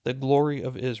earth the glory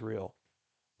of Israel,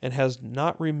 and has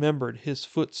not remembered his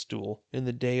footstool in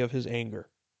the day of his anger.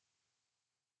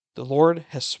 The Lord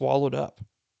has swallowed up.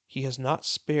 He has not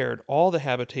spared all the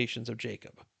habitations of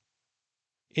Jacob.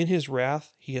 In his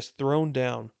wrath he has thrown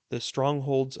down the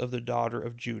strongholds of the daughter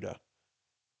of Judah.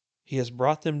 He has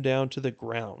brought them down to the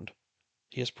ground.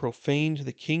 He has profaned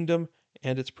the kingdom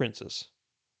and its princes.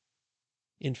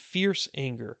 In fierce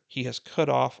anger he has cut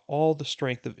off all the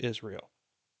strength of Israel.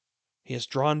 He has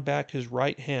drawn back his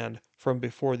right hand from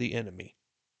before the enemy,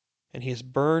 and he has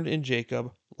burned in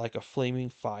Jacob like a flaming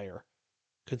fire,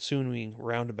 consuming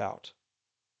round about.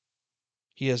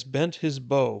 He has bent his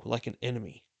bow like an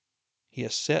enemy. He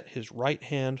has set his right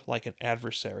hand like an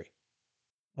adversary,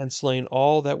 and slain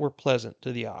all that were pleasant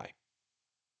to the eye.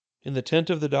 In the tent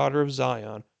of the daughter of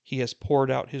Zion he has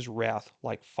poured out his wrath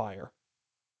like fire.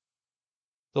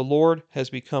 The Lord has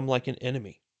become like an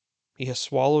enemy. He has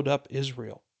swallowed up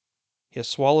Israel. He has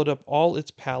swallowed up all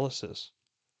its palaces.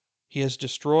 He has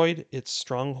destroyed its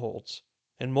strongholds,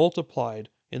 and multiplied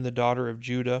in the daughter of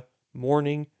Judah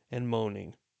mourning and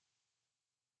moaning.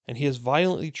 And he has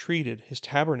violently treated his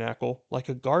tabernacle like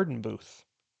a garden booth.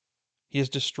 He has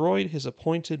destroyed his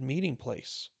appointed meeting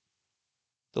place.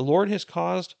 The Lord has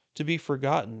caused to be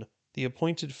forgotten the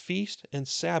appointed feast and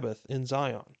Sabbath in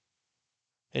Zion,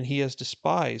 and he has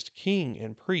despised king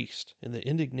and priest in the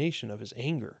indignation of his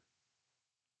anger.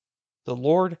 The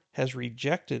Lord has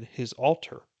rejected his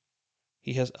altar.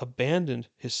 He has abandoned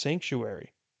his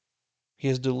sanctuary. He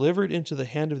has delivered into the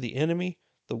hand of the enemy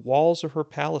the walls of her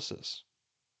palaces.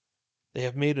 They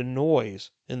have made a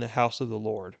noise in the house of the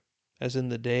Lord, as in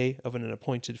the day of an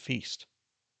appointed feast.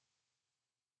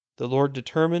 The Lord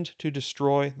determined to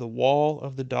destroy the wall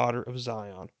of the daughter of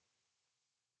Zion.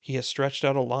 He has stretched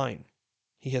out a line.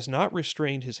 He has not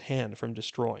restrained his hand from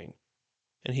destroying,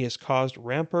 and he has caused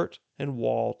rampart and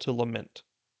wall to lament.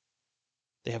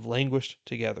 They have languished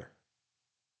together.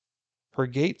 Her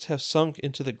gates have sunk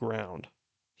into the ground.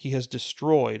 He has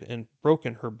destroyed and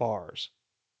broken her bars.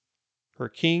 Her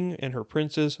king and her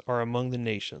princes are among the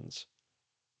nations.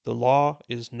 The law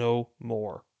is no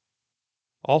more.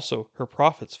 Also, her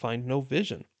prophets find no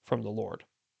vision from the Lord.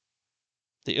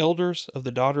 The elders of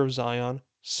the daughter of Zion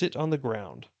sit on the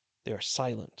ground. They are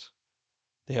silent.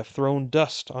 They have thrown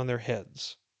dust on their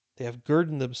heads. They have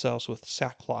girded themselves with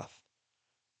sackcloth.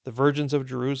 The virgins of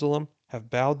Jerusalem have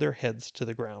bowed their heads to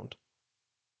the ground.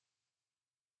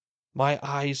 My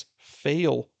eyes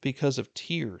fail because of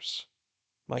tears.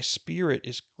 My spirit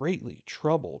is greatly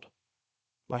troubled.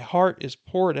 My heart is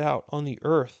poured out on the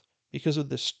earth because of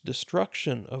the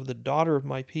destruction of the daughter of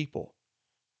my people,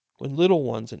 when little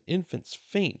ones and infants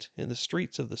faint in the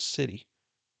streets of the city.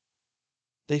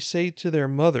 They say to their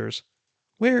mothers,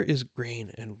 "Where is grain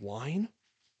and wine?"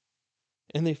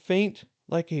 And they faint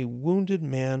like a wounded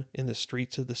man in the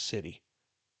streets of the city,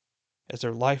 as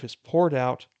their life is poured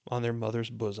out on their mother's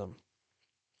bosom.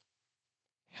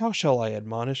 How shall I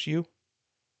admonish you?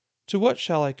 To what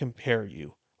shall I compare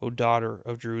you, O daughter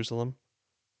of Jerusalem?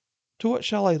 To what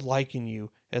shall I liken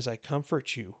you as I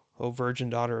comfort you, O virgin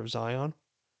daughter of Zion?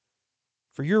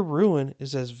 For your ruin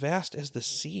is as vast as the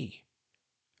sea.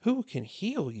 Who can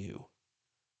heal you?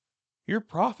 Your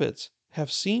prophets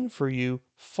have seen for you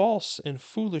false and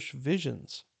foolish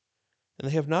visions, and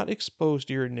they have not exposed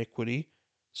your iniquity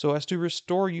so as to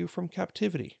restore you from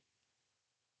captivity.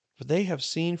 For they have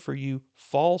seen for you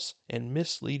false and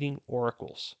misleading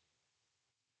oracles.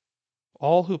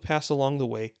 All who pass along the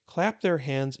way clap their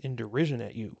hands in derision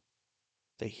at you.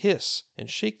 They hiss and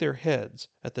shake their heads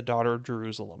at the daughter of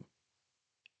Jerusalem.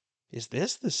 Is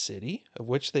this the city of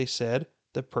which they said,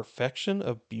 "The perfection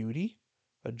of beauty,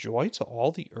 a joy to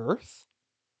all the earth"?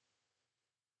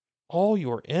 All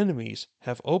your enemies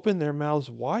have opened their mouths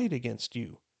wide against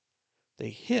you.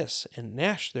 They hiss and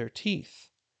gnash their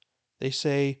teeth. They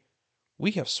say,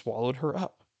 "We have swallowed her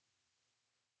up."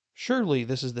 Surely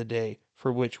this is the day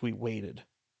for which we waited.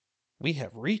 We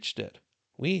have reached it.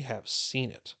 We have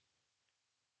seen it.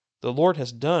 The Lord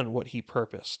has done what he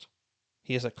purposed.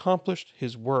 He has accomplished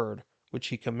his word, which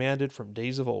he commanded from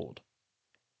days of old.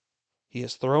 He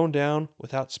has thrown down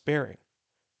without sparing,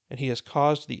 and he has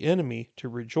caused the enemy to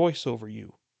rejoice over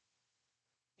you.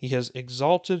 He has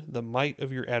exalted the might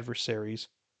of your adversaries.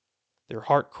 Their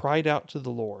heart cried out to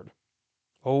the Lord.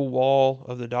 O wall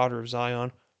of the daughter of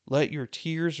Zion, let your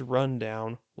tears run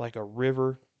down like a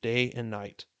river day and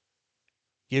night.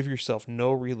 Give yourself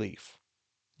no relief.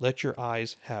 Let your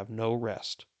eyes have no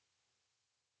rest.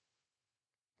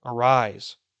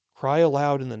 Arise, cry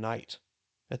aloud in the night,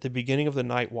 at the beginning of the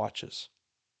night watches.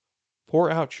 Pour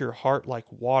out your heart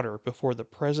like water before the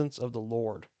presence of the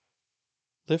Lord.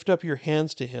 Lift up your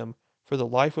hands to him for the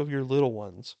life of your little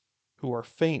ones, who are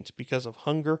faint because of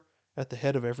hunger at the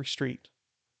head of every street.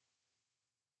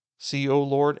 See, O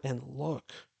Lord, and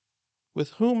look.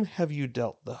 With whom have you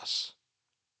dealt thus?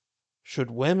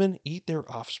 Should women eat their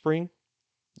offspring,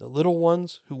 the little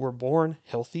ones who were born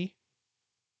healthy?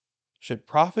 Should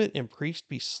prophet and priest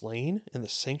be slain in the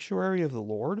sanctuary of the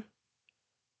Lord?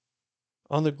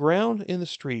 On the ground in the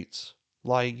streets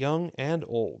lie young and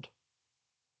old.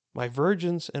 My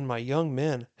virgins and my young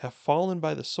men have fallen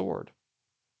by the sword.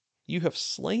 You have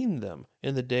slain them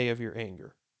in the day of your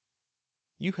anger.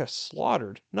 You have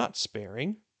slaughtered, not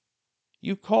sparing.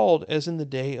 You called as in the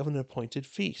day of an appointed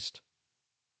feast.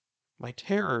 My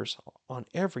terrors on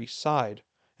every side,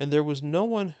 and there was no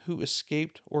one who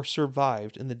escaped or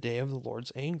survived in the day of the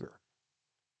Lord's anger.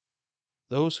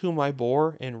 Those whom I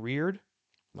bore and reared,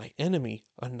 my enemy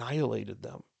annihilated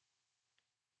them.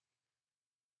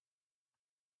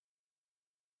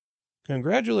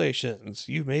 Congratulations,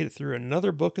 you've made it through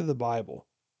another book of the Bible.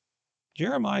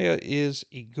 Jeremiah is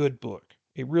a good book.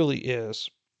 It really is.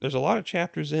 There's a lot of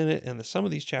chapters in it, and some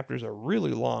of these chapters are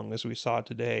really long, as we saw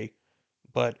today,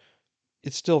 but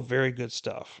it's still very good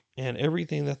stuff. And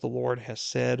everything that the Lord has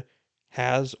said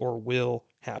has or will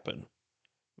happen.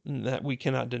 That we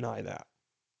cannot deny that.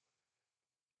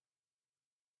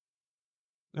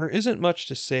 There isn't much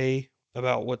to say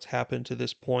about what's happened to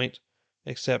this point,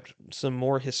 except some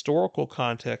more historical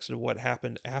context of what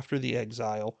happened after the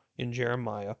exile in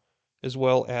Jeremiah, as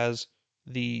well as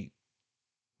the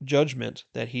judgment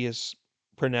that he has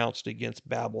pronounced against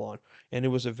Babylon. And it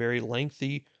was a very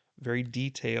lengthy, very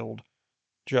detailed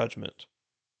judgment.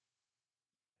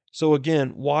 So,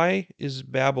 again, why is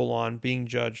Babylon being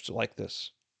judged like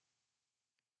this?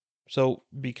 So,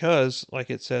 because, like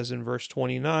it says in verse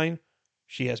 29,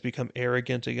 she has become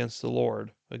arrogant against the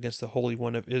Lord, against the Holy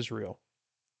One of Israel.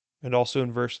 And also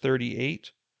in verse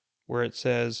 38, where it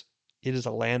says, it is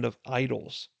a land of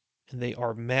idols, and they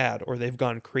are mad or they've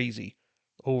gone crazy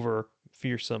over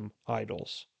fearsome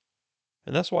idols.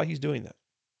 And that's why he's doing that.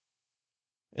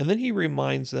 And then he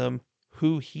reminds them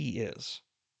who he is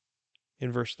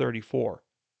in verse 34.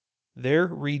 Their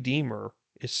Redeemer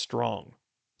is strong.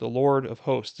 The Lord of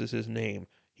hosts is his name.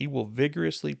 He will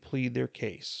vigorously plead their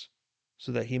case.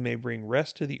 so that he may bring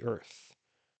rest to the earth.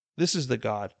 This is the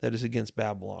God that is against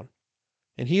Babylon.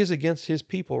 And he is against his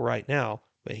people right now,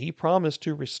 but he promised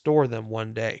to restore them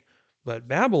one day. But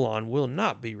Babylon will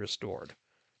not be restored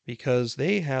because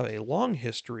they have a long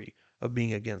history of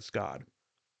being against God.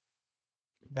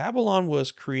 Babylon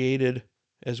was created,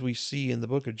 as we see in the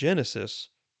book of Genesis,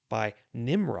 by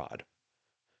Nimrod.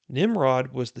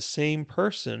 Nimrod was the same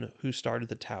person who started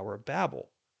the Tower of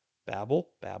Babel.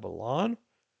 Babylon,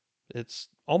 it's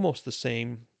almost the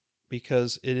same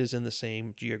because it is in the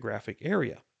same geographic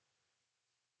area.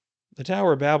 The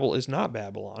Tower of Babel is not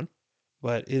Babylon,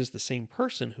 but it is the same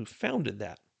person who founded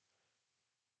that.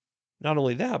 Not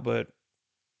only that, but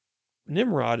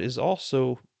Nimrod is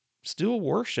also still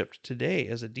worshipped today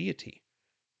as a deity,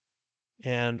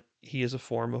 and he is a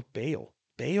form of Baal.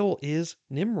 Baal is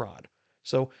Nimrod.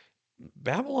 So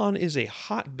Babylon is a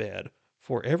hotbed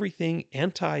for everything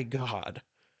anti-God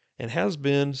and has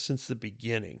been since the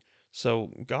beginning.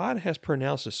 So God has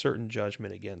pronounced a certain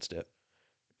judgment against it,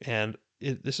 and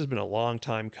this has been a long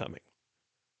time coming.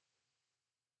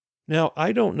 Now,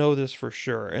 I don't know this for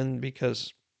sure, and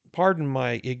because, pardon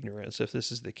my ignorance if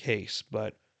this is the case,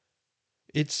 but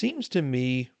it seems to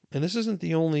me, and this isn't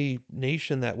the only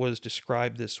nation that was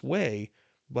described this way,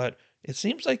 but it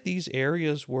seems like these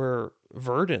areas were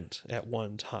verdant at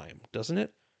one time, doesn't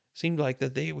it? Seemed like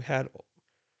that they had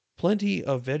plenty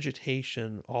of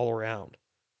vegetation all around.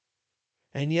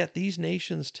 And yet these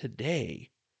nations today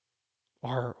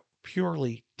are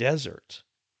purely desert.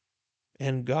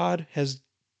 And God has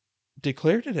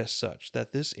declared it as such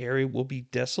that this area will be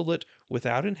desolate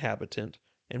without inhabitant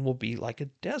and will be like a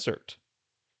desert.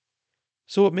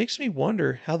 So it makes me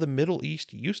wonder how the Middle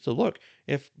East used to look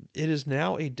if it is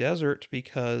now a desert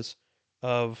because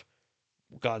of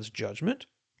God's judgment.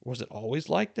 Was it always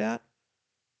like that?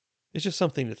 It's just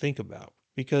something to think about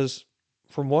because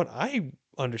from what I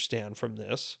understand from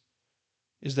this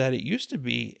is that it used to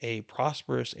be a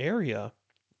prosperous area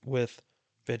with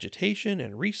vegetation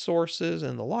and resources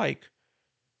and the like.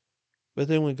 But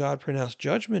then when God pronounced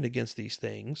judgment against these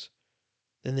things,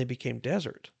 then they became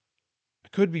desert. I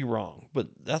could be wrong, but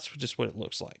that's just what it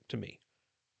looks like to me.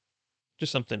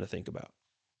 Just something to think about.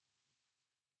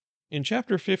 In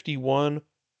chapter 51,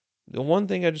 the one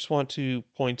thing I just want to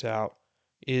point out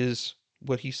is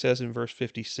what he says in verse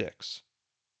 56.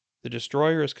 The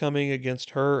destroyer is coming against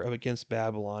her, against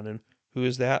Babylon. And who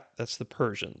is that? That's the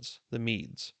Persians, the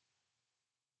Medes.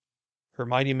 Her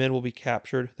mighty men will be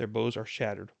captured, their bows are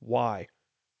shattered. Why?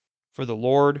 For the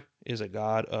Lord is a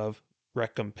God of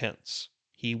recompense.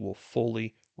 He will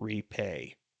fully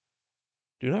repay.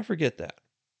 Do not forget that.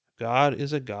 God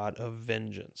is a God of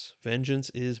vengeance. Vengeance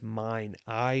is mine.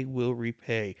 I will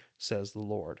repay, says the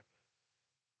Lord.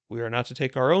 We are not to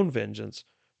take our own vengeance,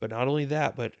 but not only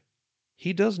that, but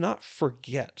he does not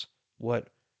forget what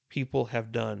people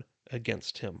have done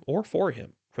against him, or for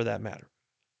him, for that matter.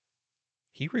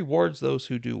 He rewards those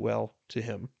who do well to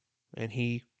him, and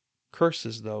he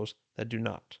curses those that do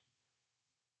not.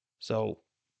 So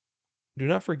do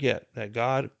not forget that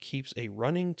God keeps a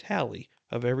running tally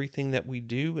of everything that we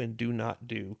do and do not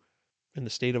do in the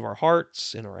state of our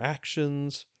hearts, in our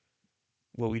actions,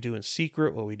 what we do in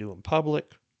secret, what we do in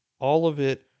public. All of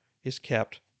it is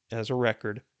kept as a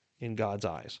record in God's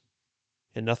eyes,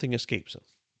 and nothing escapes him.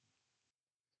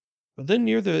 But then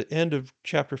near the end of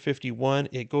chapter 51,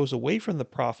 it goes away from the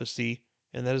prophecy,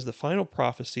 and that is the final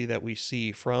prophecy that we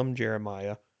see from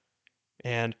Jeremiah,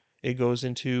 and it goes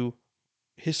into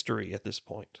history at this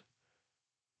point.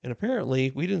 And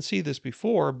apparently, we didn't see this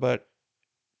before, but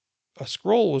a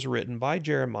scroll was written by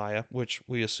Jeremiah, which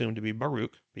we assume to be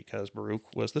Baruch, because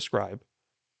Baruch was the scribe,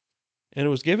 and it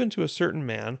was given to a certain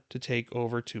man to take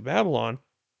over to Babylon,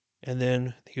 and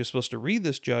then he was supposed to read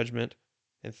this judgment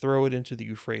and throw it into the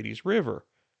Euphrates River.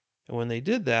 And when they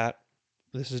did that,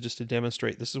 this is just to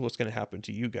demonstrate this is what's going to happen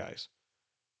to you guys.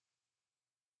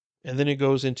 And then it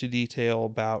goes into detail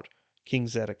about King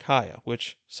Zedekiah,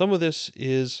 which some of this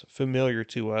is familiar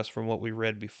to us from what we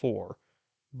read before,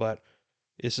 but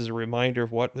this is a reminder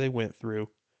of what they went through,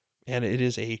 and it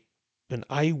is an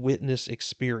eyewitness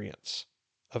experience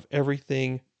of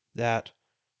everything that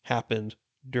happened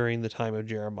during the time of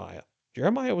Jeremiah.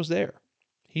 Jeremiah was there.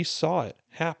 He saw it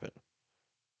happen.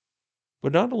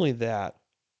 But not only that,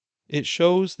 it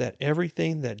shows that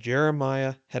everything that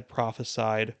Jeremiah had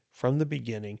prophesied from the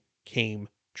beginning came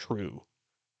true.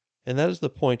 And that is the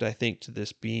point, I think, to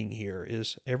this being here,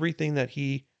 is everything that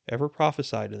he ever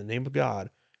prophesied in the name of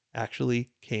God actually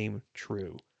came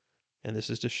true. And this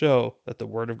is to show that the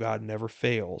Word of God never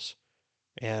fails,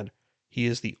 and he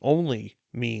is the only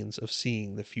means of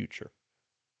seeing the future.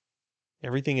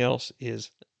 Everything else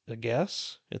is a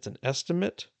guess, it's an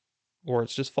estimate, or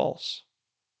it's just false.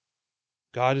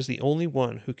 God is the only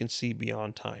one who can see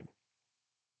beyond time.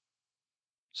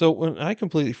 So when I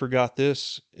completely forgot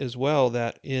this as well,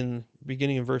 that in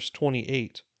beginning in verse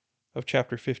 28 of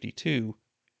chapter 52,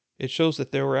 it shows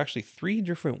that there were actually three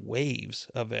different waves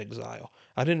of exile.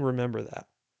 I didn't remember that.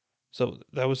 So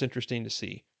that was interesting to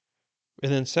see.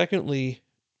 And then secondly,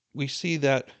 we see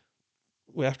that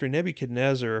after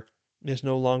Nebuchadnezzar is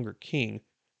no longer king,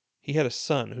 he had a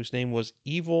son whose name was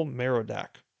Evil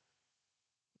Merodach.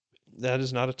 That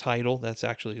is not a title, that's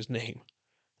actually his name.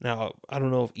 Now, I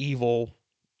don't know if evil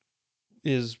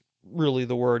is really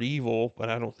the word evil, but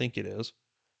I don't think it is.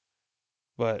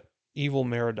 But Evil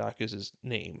Merodach is his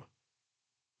name.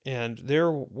 And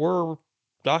there were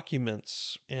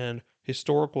documents and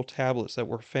historical tablets that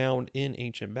were found in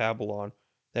ancient Babylon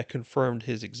that confirmed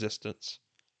his existence.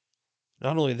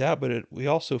 Not only that, but we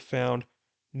also found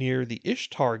near the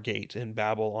Ishtar Gate in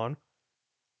Babylon,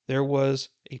 there was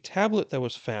a tablet that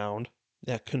was found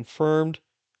that confirmed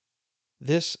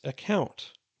this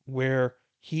account where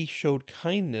he showed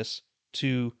kindness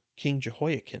to King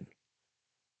Jehoiakim.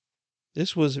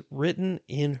 This was written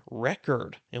in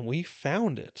record, and we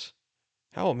found it.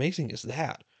 How amazing is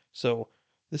that? So,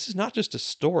 this is not just a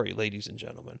story, ladies and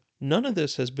gentlemen. None of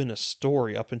this has been a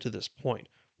story up until this point.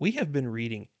 We have been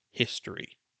reading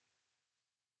history,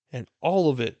 and all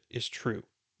of it is true.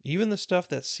 Even the stuff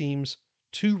that seems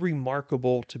too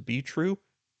remarkable to be true,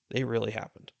 they really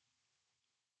happened.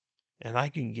 And I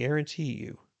can guarantee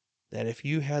you that if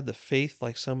you had the faith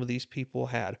like some of these people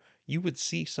had, you would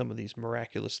see some of these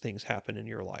miraculous things happen in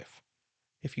your life,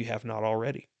 if you have not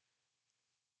already.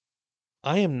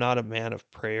 I am not a man of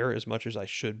prayer as much as I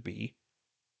should be,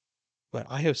 but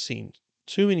I have seen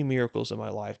too many miracles in my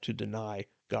life to deny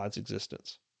God's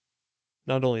existence.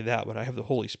 Not only that, but I have the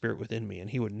Holy Spirit within me, and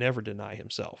He would never deny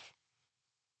Himself.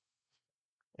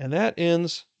 And that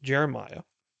ends Jeremiah,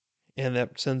 and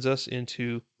that sends us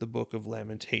into the book of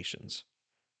Lamentations.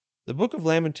 The book of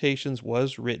Lamentations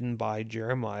was written by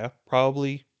Jeremiah,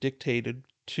 probably dictated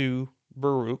to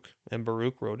Baruch, and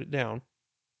Baruch wrote it down.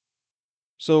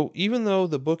 So even though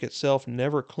the book itself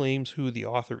never claims who the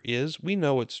author is, we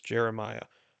know it's Jeremiah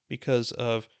because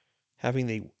of having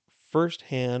the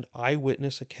first-hand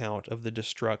eyewitness account of the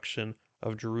destruction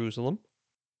of Jerusalem.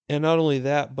 And not only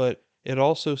that, but it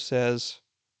also says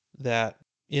that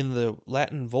in the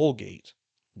Latin Vulgate,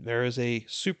 there is a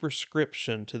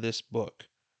superscription to this book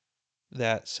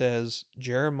that says,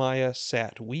 Jeremiah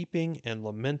sat weeping and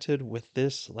lamented with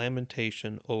this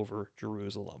lamentation over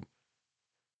Jerusalem.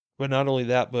 But not only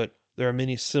that, but there are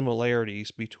many similarities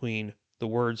between the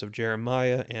words of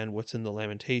Jeremiah and what's in the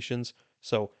Lamentations,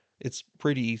 so it's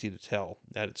pretty easy to tell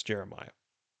that it's Jeremiah.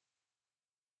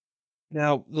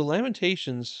 Now, the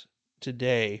Lamentations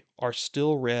today are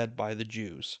still read by the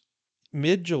Jews.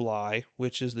 Mid-July,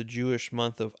 which is the Jewish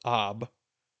month of Ab,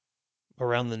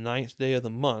 around the 9th day of the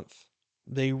month,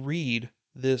 they read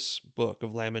this book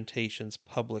of Lamentations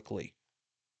publicly.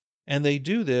 And they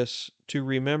do this to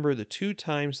remember the two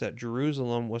times that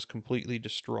Jerusalem was completely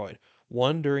destroyed.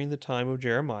 One during the time of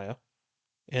Jeremiah,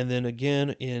 and then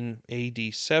again in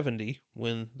AD 70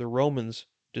 when the Romans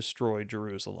destroyed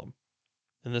Jerusalem.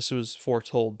 And this was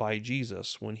foretold by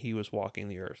Jesus when he was walking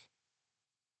the earth.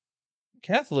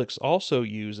 Catholics also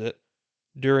use it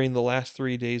during the last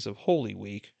 3 days of Holy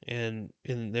Week and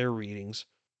in their readings,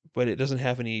 but it doesn't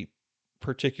have any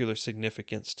particular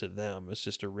significance to them. It's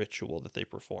just a ritual that they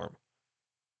perform.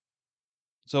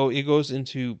 So it goes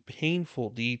into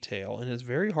painful detail, and it's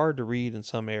very hard to read in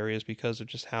some areas because of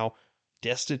just how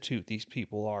destitute these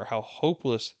people are, how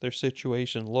hopeless their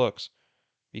situation looks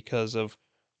because of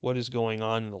what is going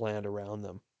on in the land around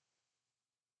them.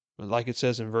 But like it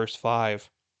says in verse 5,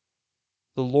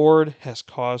 the Lord has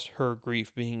caused her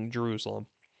grief, being Jerusalem,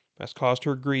 has caused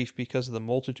her grief because of the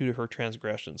multitude of her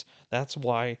transgressions. That's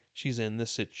why she's in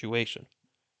this situation.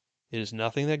 It is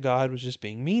nothing that God was just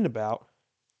being mean about.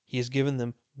 He has given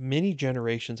them many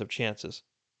generations of chances.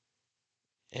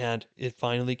 And it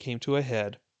finally came to a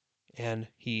head, and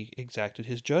he exacted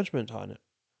his judgment on it.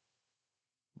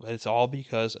 But it's all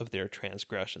because of their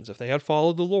transgressions. If they had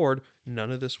followed the Lord,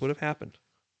 none of this would have happened.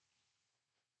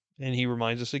 And he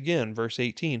reminds us again, verse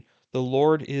 18, the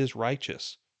Lord is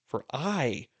righteous, for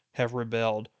I have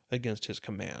rebelled against his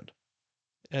command.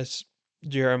 As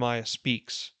Jeremiah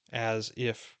speaks as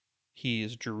if he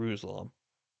is Jerusalem.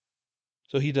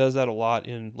 So he does that a lot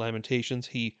in Lamentations.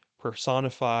 He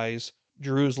personifies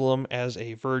Jerusalem as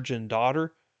a virgin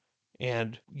daughter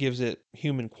and gives it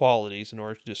human qualities in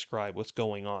order to describe what's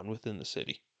going on within the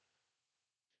city.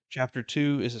 Chapter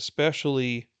 2 is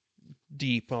especially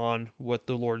deep on what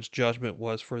the Lord's judgment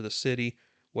was for the city,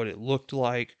 what it looked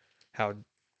like, how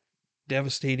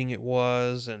devastating it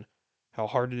was, and how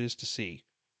hard it is to see.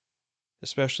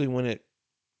 Especially when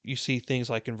you see things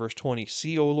like in verse 20,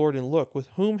 "See, O Lord, and look, with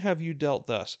whom have you dealt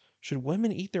thus? Should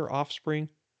women eat their offspring,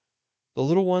 the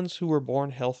little ones who were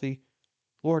born healthy?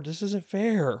 Lord, this isn't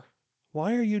fair.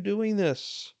 Why are you doing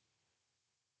this?"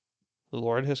 The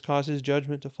Lord has caused his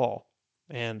judgment to fall,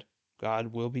 and God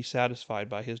will be satisfied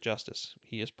by his justice.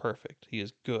 He is perfect, he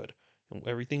is good, and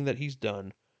everything that he's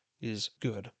done is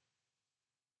good.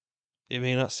 It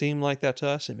may not seem like that to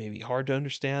us, it may be hard to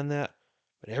understand that,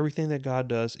 but everything that God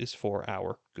does is for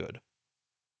our good.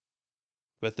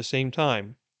 But at the same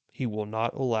time, he will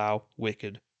not allow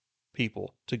wicked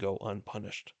people to go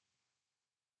unpunished.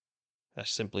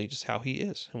 That's simply just how he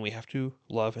is, and we have to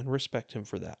love and respect him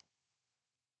for that.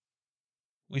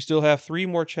 We still have 3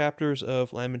 more chapters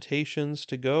of Lamentations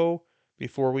to go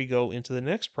before we go into the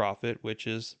next prophet, which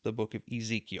is the book of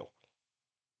Ezekiel.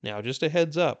 Now, just a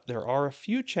heads up, there are a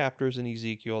few chapters in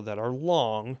Ezekiel that are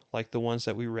long, like the ones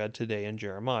that we read today in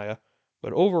Jeremiah,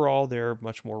 but overall they're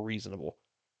much more reasonable.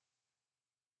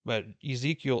 But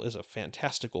Ezekiel is a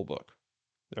fantastical book.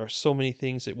 There are so many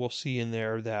things that we'll see in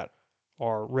there that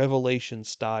are revelation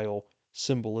style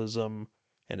symbolism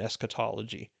and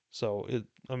eschatology. So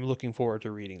I'm looking forward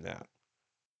to reading that.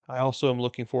 I also am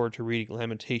looking forward to reading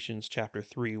Lamentations chapter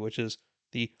 3, which is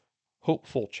the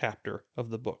hopeful chapter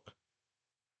of the book.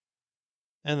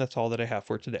 And that's all that I have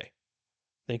for today.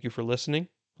 Thank you for listening.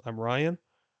 I'm Ryan,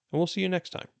 and we'll see you next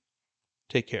time.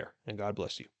 Take care, and God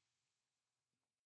bless you.